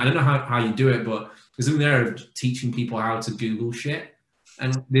something there. I don't know how you do it, but there's something there of teaching people how to Google shit.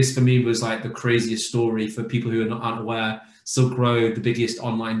 And this for me was like the craziest story for people who aren't aware. Silk Road, the biggest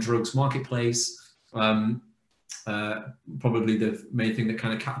online drugs marketplace, probably the main thing that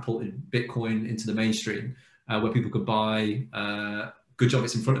kind of catapulted Bitcoin into the mainstream, where people could buy, good job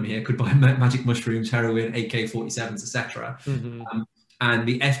it's in front of me here, could buy magic mushrooms, heroin, AK-47s, etc. And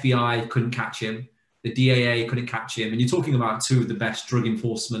the FBI couldn't catch him. The DAA couldn't catch him. And you're talking about two of the best drug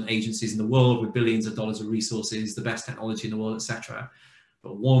enforcement agencies in the world with billions of dollars of resources, the best technology in the world, etc.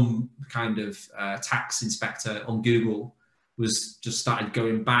 But one kind of tax inspector on Google was just started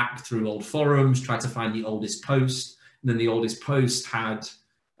going back through old forums, tried to find the oldest post. And then the oldest post that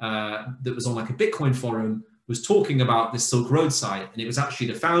was on like a Bitcoin forum was talking about this Silk Road site, and it was actually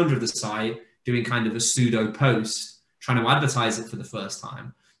the founder of the site doing kind of a pseudo post, trying to advertise it for the first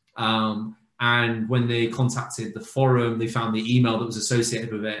time. And when they contacted the forum, they found the email that was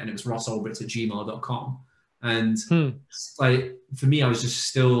associated with it, and it was rossalbrecht@gmail.com. And like, for me, I was just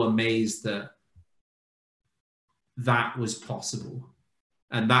still amazed that that was possible.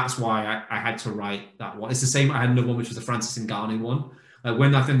 And that's why I had to write that one. It's the same. I had another one, which was the Francis Ngannou one.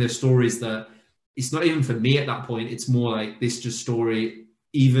 When I think there's stories that it's not even for me at that point, it's more like this just story.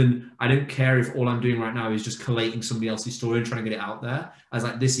 Even I don't care if all I'm doing right now is just collating somebody else's story and trying to get it out there. I was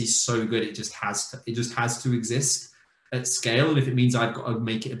like, this is so good. It just has to exist at scale. And if it means I've got to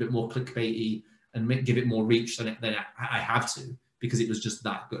make it a bit more clickbaity and give it more reach, then I have to, because it was just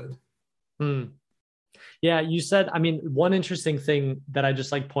that good. Yeah, you said, I mean, one interesting thing that I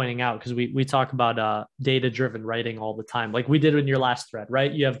just like pointing out, because we talk about data-driven writing all the time, like we did in your last thread,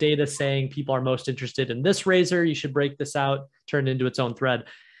 right? You have data saying people are most interested in this razor, you should break this out, turn it into its own thread.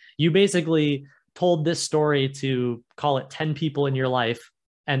 You basically told this story to, call it 10 people in your life,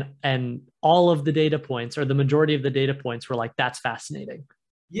 and all of the data points, or the majority of the data points, were like, that's fascinating.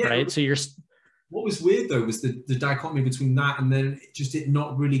 Yeah. Right. So what was weird though was the dichotomy between that and then it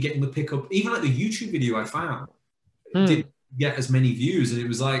not really getting the pickup. Even like the YouTube video I found didn't get as many views, and it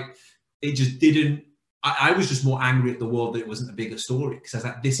was like, it just didn't. I was just more angry at the world that it wasn't a bigger story, because I was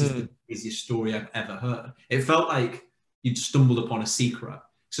like, this is the craziest story I've ever heard. It felt like you'd stumbled upon a secret.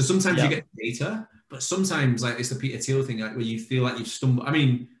 So sometimes you get data, but sometimes, like, it's the Peter Thiel thing, like, where you feel like you've stumbled. I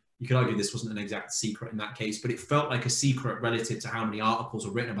mean, you could argue this wasn't an exact secret in that case, but it felt like a secret relative to how many articles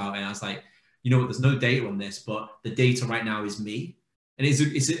were written about it. And I was like, you know what, there's no data on this, but the data right now is me. And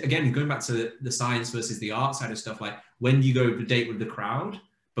it's again, going back to the science versus the art side of stuff, like when you go the data with the crowd,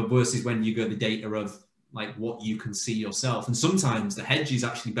 but versus when you go the data of like what you can see yourself. And sometimes the hedge is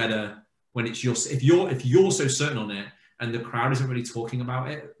actually better when it's if you're so certain on it and the crowd isn't really talking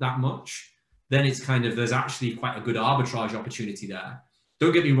about it that much, then it's kind of, there's actually quite a good arbitrage opportunity there.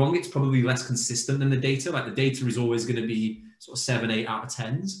 Don't get me wrong, it's probably less consistent than the data. Like the data is always going to be sort of 7, 8 out of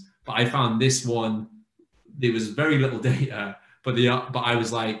 10s. But I found this one, there was very little data, but I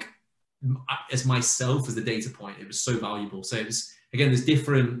was like, as myself as the data point, it was so valuable. So it was, again, there's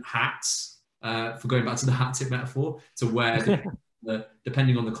different hats, for going back to the hat tip metaphor, to wear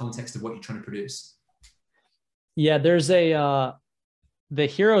depending on the context of what you're trying to produce. Yeah, there's the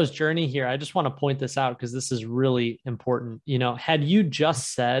hero's journey here. I just want to point this out because this is really important. You know, had you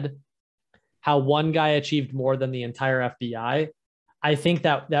just said how one guy achieved more than the entire FBI, I think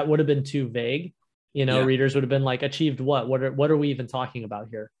that would have been too vague. You know, readers would have been like, achieved what? What are we even talking about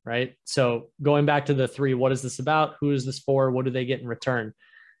here? Right. So going back to the 3, what is this about? Who is this for? What do they get in return?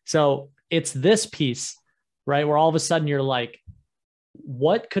 So it's this piece, right, where all of a sudden you're like,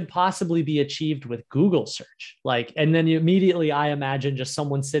 what could possibly be achieved with Google search? Like, and then immediately I imagine just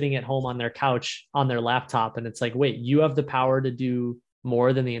someone sitting at home on their couch, on their laptop. And it's like, wait, you have the power to do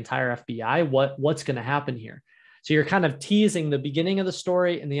more than the entire FBI. What's going to happen here? So you're kind of teasing the beginning of the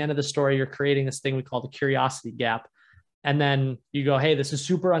story and the end of the story. You're creating this thing we call the curiosity gap. And then you go, hey, this is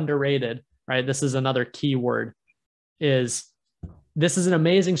super underrated, right? This is another key word, is this is an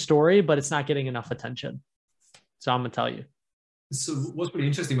amazing story, but it's not getting enough attention. So I'm going to tell you. So what's really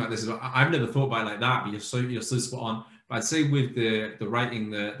interesting about this is I've never thought about it like that, but you're so spot on. But I'd say with the writing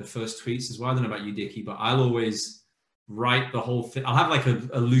the first tweets as well, I don't know about you, Dickie, but I'll always write the whole thing. I'll have like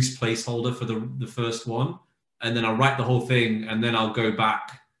a loose placeholder for the first one, and then I'll write the whole thing, and then I'll go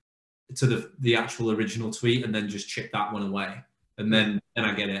back to the actual original tweet and then just chip that one away. And then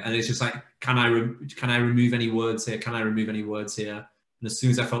I get it. And it's just like, can I remove any words here? Can I remove any words here? And as soon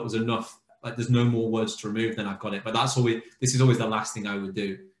as I felt was enough, like there's no more words to remove, then I've got it. But this is always the last thing I would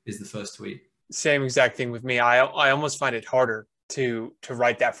do, is the first tweet. Same exact thing with me. I almost find it harder to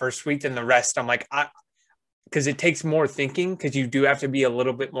write that first tweet than the rest. I'm like, because it takes more thinking, because you do have to be a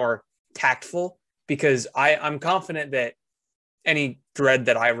little bit more tactful, because I'm confident that any thread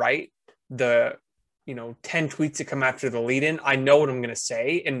that I write, the 10 tweets that come after the lead in, I know what I'm going to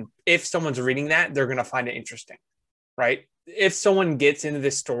say. And if someone's reading that, they're going to find it interesting, right? If someone gets into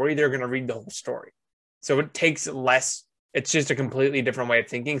this story, they're going to read the whole story. So it takes less. It's just a completely different way of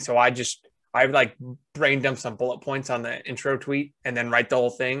thinking. So I like brain dump some bullet points on the intro tweet and then write the whole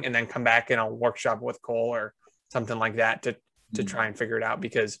thing and then come back and I'll workshop with Cole or something like that to try and figure it out,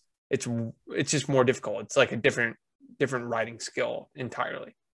 because it's just more difficult. It's like a different writing skill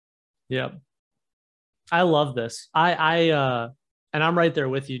entirely. Yeah. I love this. And I'm right there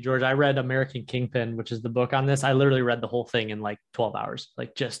with you, George. I read American Kingpin, which is the book on this. I literally read the whole thing in like 12 hours.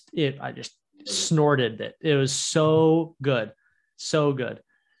 Like I just snorted it. It was so good. So good.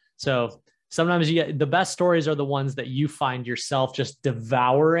 So sometimes you get the best stories are the ones that you find yourself just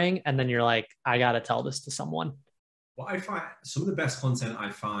devouring. And then you're like, I got to tell this to someone. Well, I find some of the best content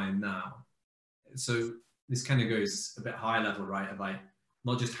I find now. So this kind of goes a bit high level, right? Of like,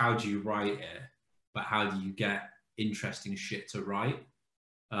 not just how do you write it, but how do you get interesting shit to write?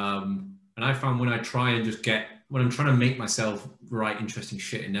 And I found when I'm trying to make myself write interesting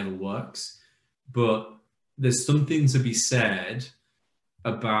shit, it never works. But there's something to be said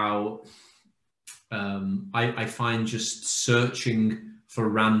about, I find just searching for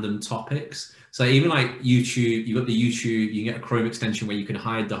random topics. So even like YouTube, you've got the YouTube, you can get a Chrome extension where you can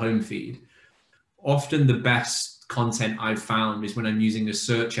hide the home feed. Often the best content I've found is when I'm using a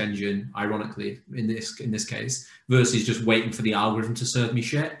search engine, ironically, in this case, versus just waiting for the algorithm to serve me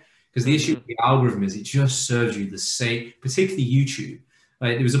shit. Because the issue with the algorithm is it just serves you the same, particularly YouTube.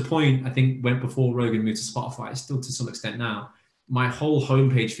 Like there was a point, I think, went before Rogan moved to Spotify, still to some extent now, my whole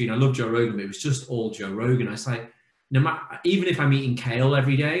homepage feed, I love Joe Rogan, but it was just all Joe Rogan. I was like, no matter, even if I'm eating kale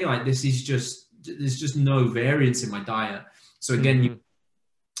every day, like there's just no variance in my diet. So again,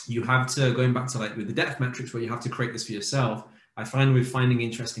 you have to, going back to like with the depth metrics where you have to create this for yourself. I find with finding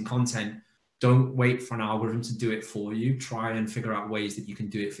interesting content, don't wait for an algorithm to do it for you. Try and figure out ways that you can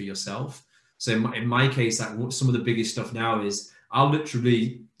do it for yourself. So in my case, like some of the biggest stuff now is I'll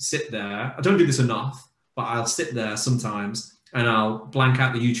literally sit there. I don't do this enough, but I'll sit there sometimes and I'll blank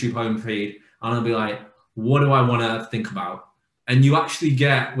out the YouTube home feed and I'll be like, what do I want to think about? And you actually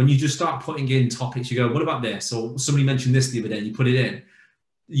get, when you just start putting in topics, you go, what about this? Or somebody mentioned this the other day and you put it in.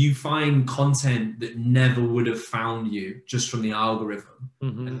 You find content that never would have found you just from the algorithm,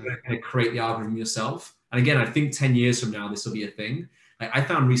 and you're going to create the algorithm yourself. And again, I think 10 years from now, this will be a thing. Like I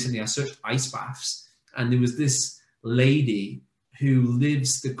found recently, I searched ice baths and there was this lady who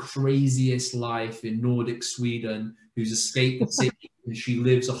lives the craziest life in Nordic Sweden, who's escaped the city and she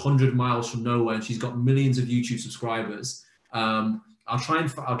lives 100 miles from nowhere and she's got millions of YouTube subscribers. I'll try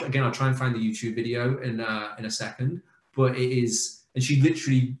and find the YouTube video in a second, but it is, and she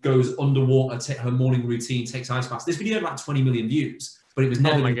literally goes underwater, her morning routine, takes ice baths. This video had like 20 million views, but it was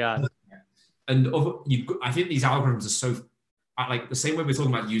never. Oh my God. And I think these algorithms are so, like the same way we're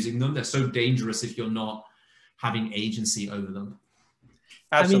talking about using them, they're so dangerous if you're not having agency over them.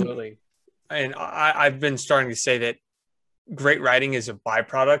 Absolutely. And I've been starting to say that great writing is a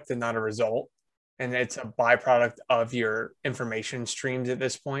byproduct and not a result. And it's a byproduct of your information streams at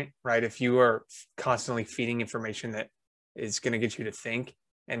this point, right? If you are constantly feeding information that is going to get you to think,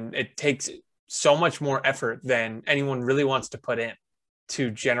 and it takes so much more effort than anyone really wants to put in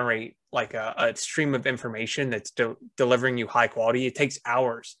to generate like a stream of information that's delivering you high quality. It takes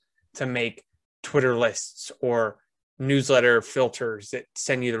hours to make Twitter lists or newsletter filters that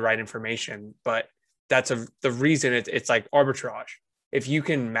send you the right information. But that's the reason it's like arbitrage. If you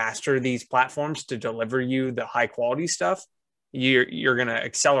can master these platforms to deliver you the high quality stuff, you're going to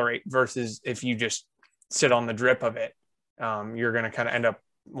accelerate, versus if you just sit on the drip of it, you're going to kind of end up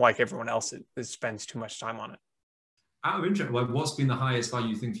like everyone else that spends too much time on it. Out of interest, like what's been the highest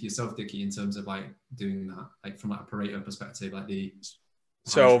value thing for yourself, Dickie, in terms of like doing that, like from like a Pareto perspective, like the.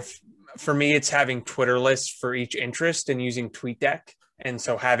 So for me, it's having Twitter lists for each interest and using TweetDeck. And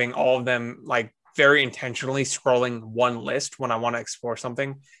so having all of them like very intentionally scrolling one list when I want to explore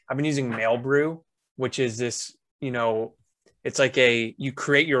something. I've been using Mailbrew, which is this, it's like you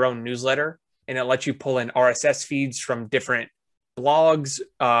create your own newsletter and it lets you pull in RSS feeds from different blogs.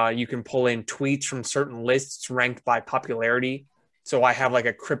 You can pull in tweets from certain lists ranked by popularity. So I have like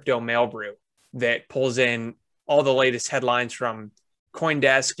a crypto Mailbrew that pulls in all the latest headlines from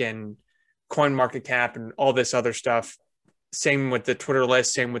CoinDesk and CoinMarketCap and all this other stuff. Same with the Twitter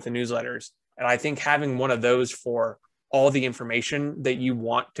list, same with the newsletters. And I think having one of those for all the information that you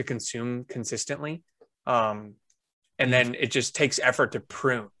want to consume consistently. And then it just takes effort to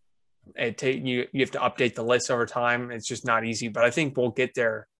prune. You have to update the list over time. It's just not easy, but I think we'll get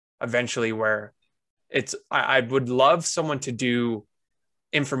there eventually where I would love someone to do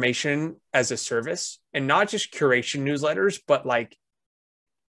information as a service and not just curation newsletters, but like,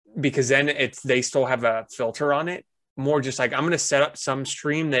 because then they still have a filter on it, more just like, I'm going to set up some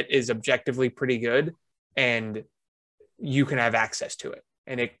stream that is objectively pretty good and you can have access to it.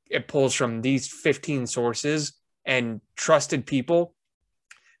 And it pulls from these 15 sources and trusted people.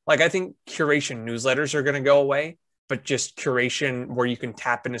 Like I think curation newsletters are going to go away, but just curation where you can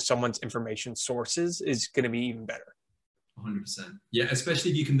tap into someone's information sources is going to be even better. 100%. Yeah,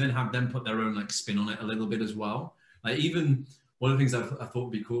 especially if you can then have them put their own like spin on it a little bit as well. Like even one of the things I thought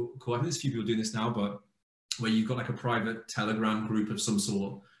would be cool. I think there's a few people doing this now, but where you've got like a private Telegram group of some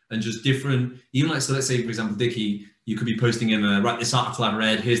sort and just different, even like, so let's say, for example, Dickie, You could be posting in right, this article I've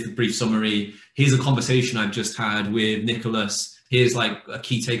read, here's the brief summary, here's a conversation I've just had with Nicholas, here's like a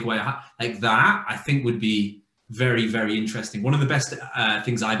key takeaway. Like that, I think would be very, very interesting. One of the best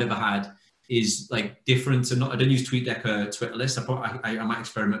things I've ever had is like different, and I don't use TweetDeck or Twitter list. I might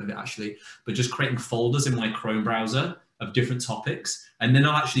experiment with it actually, but just creating folders in my Chrome browser of different topics. And then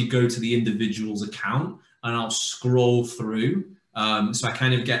I'll actually go to the individual's account and I'll scroll through. So I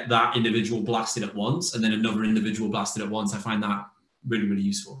kind of get that individual blasted at once and then another individual blasted at once. I find that really, really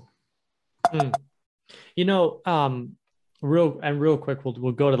useful. You know, real quick,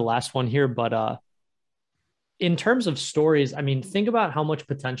 we'll go to the last one here, but in terms of stories, I mean, think about how much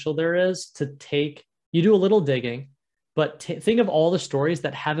potential there is to you do a little digging, but think of all the stories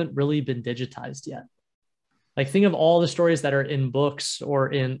that haven't really been digitized yet. Like think of all the stories that are in books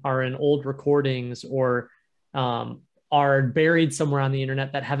or are in old recordings or are buried somewhere on the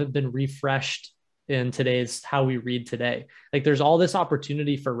internet that haven't been refreshed in today's how we read today. Like there's all this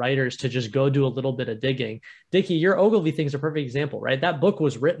opportunity for writers to just go do a little bit of digging. Dickie, your Ogilvy thing's a perfect example, right? That book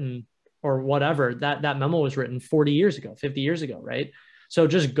was written or whatever, that memo was written 40 years ago, 50 years ago, right? So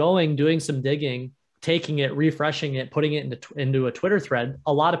just doing some digging, taking it, refreshing it, putting it into a Twitter thread,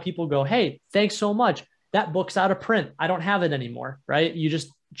 a lot of people go, hey, thanks so much. That book's out of print. I don't have it anymore, right? You just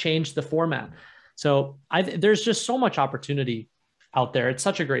changed the format. So there's just so much opportunity out there. It's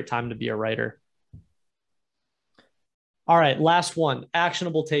such a great time to be a writer. All right, last one,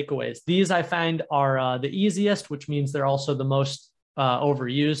 actionable takeaways. These I find are the easiest, which means they're also the most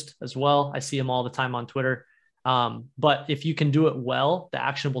overused as well. I see them all the time on Twitter. But if you can do it well, the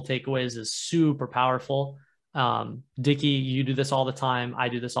actionable takeaways is super powerful. Dickie, you do this all the time. I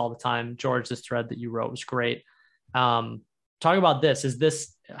do this all the time. George, this thread that you wrote was great. Talk about this.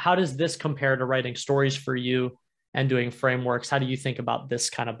 How does this compare to writing stories for you and doing frameworks? How do you think about this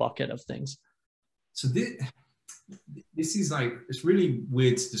kind of bucket of things? So this is like, it's really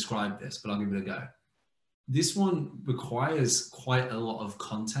weird to describe this, but I'll give it a go. This one requires quite a lot of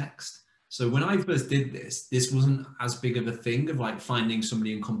context. So when I first did this wasn't as big of a thing of like finding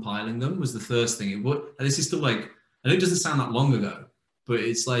somebody and compiling them was the first thing. And this is still like, I know it doesn't sound that long ago, but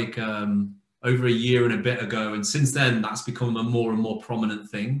it's like over a year and a bit ago. And since then, that's become a more and more prominent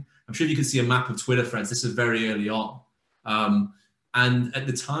thing. I'm sure you can see a map of Twitter threads. This is very early on. And at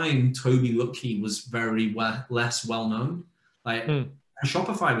the time, Toby Lutke was very less well-known. Like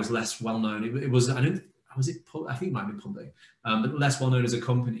Shopify was less well-known. It was, I think it might be public, but less well-known as a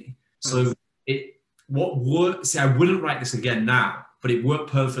company. So what worked, see, I wouldn't write this again now, but it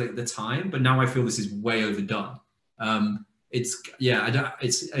worked perfectly at the time. But now I feel this is way overdone. It's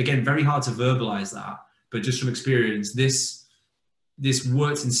again, very hard to verbalize that, but just from experience, this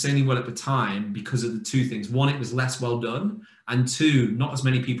worked insanely well at the time because of the two things. One, it was less well done. And two, not as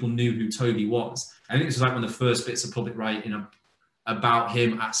many people knew who Toby was. I think this was like one of the first bits of public writing about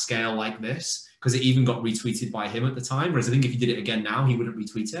him at scale like this, because it even got retweeted by him at the time. Whereas I think if you did it again now, he wouldn't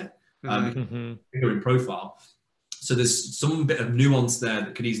retweet it. Bigger in profile. So there's some bit of nuance there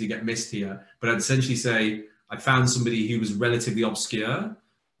that could easily get missed here. But I'd essentially say I found somebody who was relatively obscure.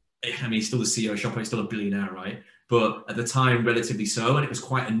 I mean, he's still the CEO of Shopify, he's still a billionaire, right? But at the time, relatively so. And it was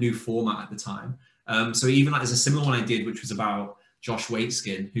quite a new format at the time. So even like there's a similar one I did, which was about Josh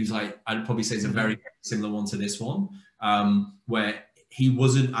Waitskin, who's like, I'd probably say is a very, very similar one to this one, where he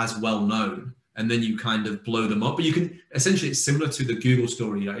wasn't as well known. And then you kind of blow them up. But you can, essentially, it's similar to the Google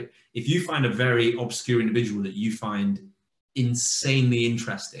story, right? If you find a very obscure individual that you find insanely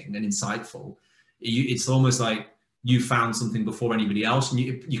interesting and insightful, it's almost like you found something before anybody else. And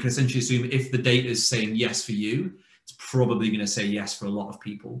you can essentially assume if the data is saying yes for you, it's probably going to say yes for a lot of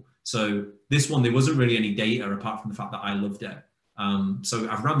people. So this one, there wasn't really any data apart from the fact that I loved it. So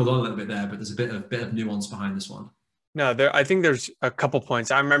I've rambled on a little bit there, but there's a bit of nuance behind this one. No, I think there's a couple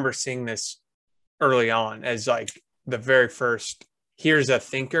points. I remember seeing this early on as like the very first, here's a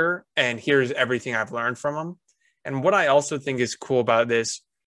thinker and here's everything I've learned from him. And what I also think is cool about this,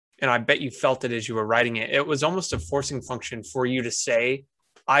 and I bet you felt it as you were writing it, it was almost a forcing function for you to say,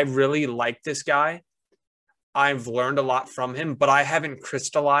 I really like this guy. I've learned a lot from him, but I haven't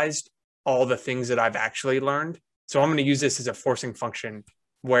crystallized all the things that I've actually learned. So I'm going to use this as a forcing function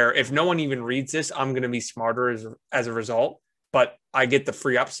where if no one even reads this, I'm going to be smarter as a result. But I get the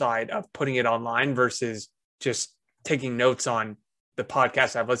free upside of putting it online versus just taking notes on the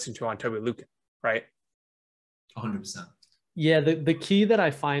podcast I've listened to on Toby Lukin, right? 100%. Yeah, the key that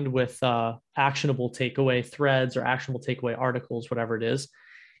I find with actionable takeaway threads or actionable takeaway articles, whatever it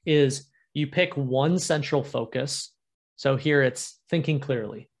is you pick one central focus. So here it's thinking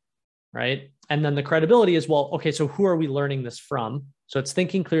clearly, right? And then the credibility is, well, okay, so who are we learning this from? So it's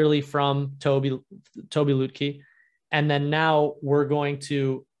thinking clearly from Toby Lutke. And then now we're going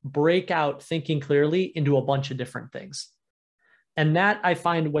to break out thinking clearly into a bunch of different things. And that I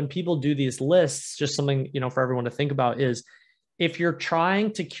find when people do these lists, just something, for everyone to think about is if you're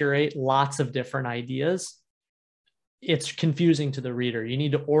trying to curate lots of different ideas, it's confusing to the reader. You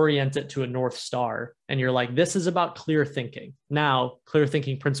need to orient it to a North Star. And you're like, this is about clear thinking. Now, clear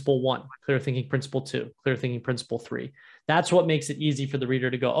thinking principle 1, clear thinking principle 2, clear thinking principle 3. That's what makes it easy for the reader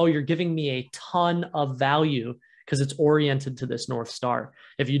to go, oh, you're giving me a ton of value because it's oriented to this North Star.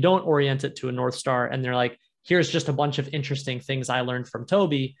 If you don't orient it to a North Star and they're like, here's just a bunch of interesting things I learned from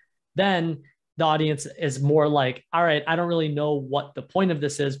Toby, then the audience is more like, all right, I don't really know what the point of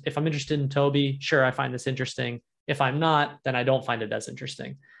this is. If I'm interested in Toby, sure, I find this interesting. If I'm not, then I don't find it as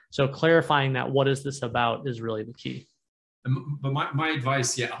interesting. So clarifying that, what is this about, is really the key. But my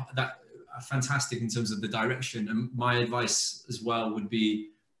advice, that fantastic in terms of the direction. And my advice as well would be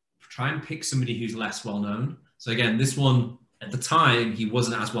try and pick somebody who's less well known. So again, this one at the time, he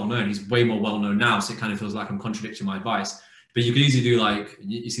wasn't as well known. He's way more well known now. So it kind of feels like I'm contradicting my advice. But you could easily do like,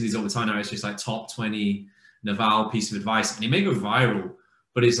 you see these all the time now, it's just like top 20 Naval piece of advice. And it may go viral,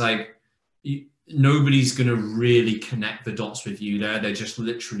 but it's like, nobody's going to really connect the dots with you there. They're just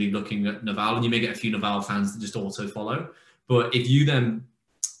literally looking at Naval, and you may get a few Naval fans that just auto follow. But if you then,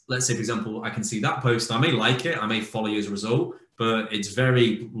 let's say, for example, I can see that post, I may like it, I may follow you as a result, but it's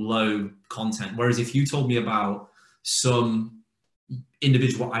very low content. Whereas if you told me about some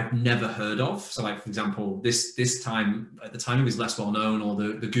individual I've never heard of, so like, for example, this time, at the time he was less well known, or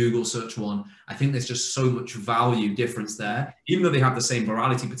the Google search one, I think there's just so much value difference there. Even though they have the same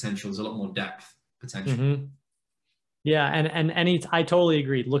virality potential, there's a lot more depth potential. Mm-hmm. Yeah, and I totally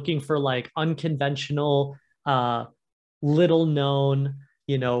agree. Looking for like unconventional, little known,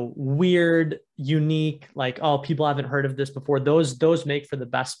 weird, unique, like, oh, people haven't heard of this before. Those make for the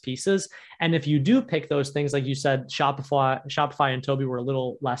best pieces. And if you do pick those things, like you said, Shopify and Toby were a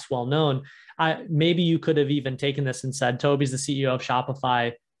little less well known. Maybe you could have even taken this and said, Toby's the CEO of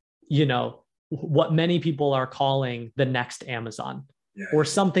Shopify, what many people are calling the next Amazon. Yeah. Or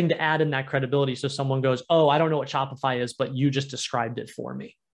something to add in that credibility. So someone goes, oh, I don't know what Shopify is, but you just described it for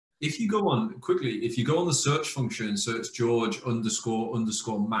me. If you go on the search function, search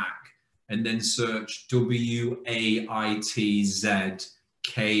George__Mack, and then search WAITZKIN.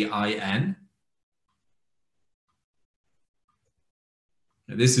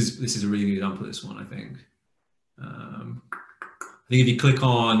 This is a really good example of this one, I think. I think if you click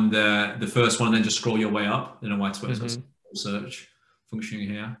on the first one and then just scroll your way up, I don't know why Twitter's got search function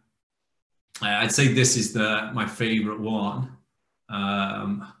here. I'd say this is my favorite one.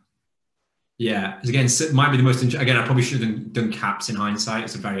 Yeah, again, it might be the most again, I probably should have done caps in hindsight.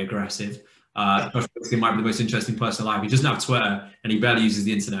 It's very aggressive. But it might be the most interesting person alive. He doesn't have Twitter and he barely uses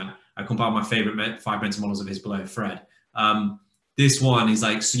the internet. I compiled my favorite 5 mental models of his below, Fred. This one is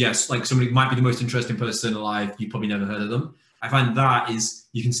like, so yes, like somebody might be the most interesting person alive. You've probably never heard of them. I find that is,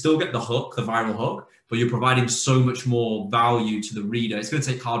 you can still get the hook, the viral hook, but you're providing so much more value to the reader. It's going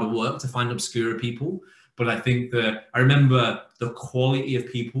to take harder work to find obscure people. But I think I remember the quality of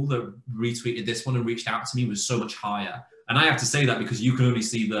people that retweeted this one and reached out to me was so much higher. And I have to say that because you can only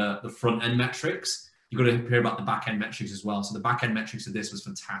see the front end metrics. You've got to hear about the back end metrics as well. So the back end metrics of this was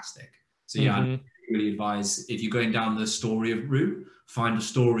fantastic. So yeah, I really advise, if you're going down the story route, find a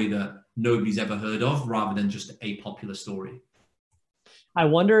story that nobody's ever heard of rather than just a popular story. I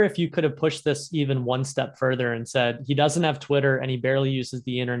wonder if you could have pushed this even one step further and said, he doesn't have Twitter and he barely uses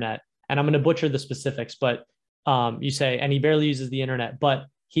the internet. And I'm going to butcher the specifics, but you say, and he barely uses the internet, but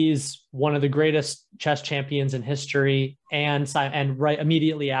he's one of the greatest chess champions in history. And right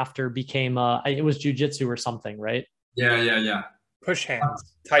immediately after became, it was jujitsu or something, right? Yeah. Push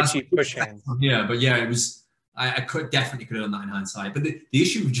hands, Tai Chi push hands. Yeah, but yeah, it was, I definitely could have done that in hindsight. But the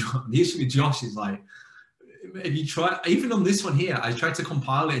issue with Josh is like, if you try, even on this one here, I tried to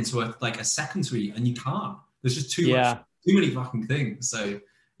compile it into a second tweet and you can't. There's just too many fucking things. So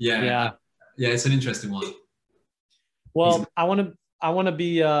yeah, it's an interesting one. Well, I want to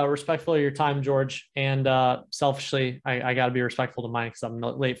be respectful of your time, George, and selfishly, I got to be respectful to mine because I'm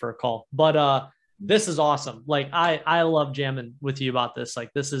late for a call. But this is awesome. Like I love jamming with you about this.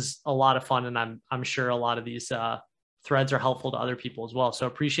 Like this is a lot of fun, and I'm sure a lot of these threads are helpful to other people as well. So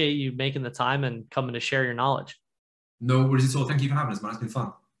appreciate you making the time and coming to share your knowledge. No worries at all. Thank you for having us, man. It's been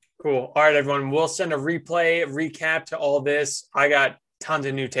fun. Cool. All right, everyone. We'll send a recap to all this. I got tons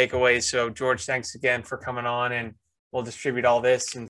of new takeaways. So George, thanks again for coming on, and we'll distribute all this. And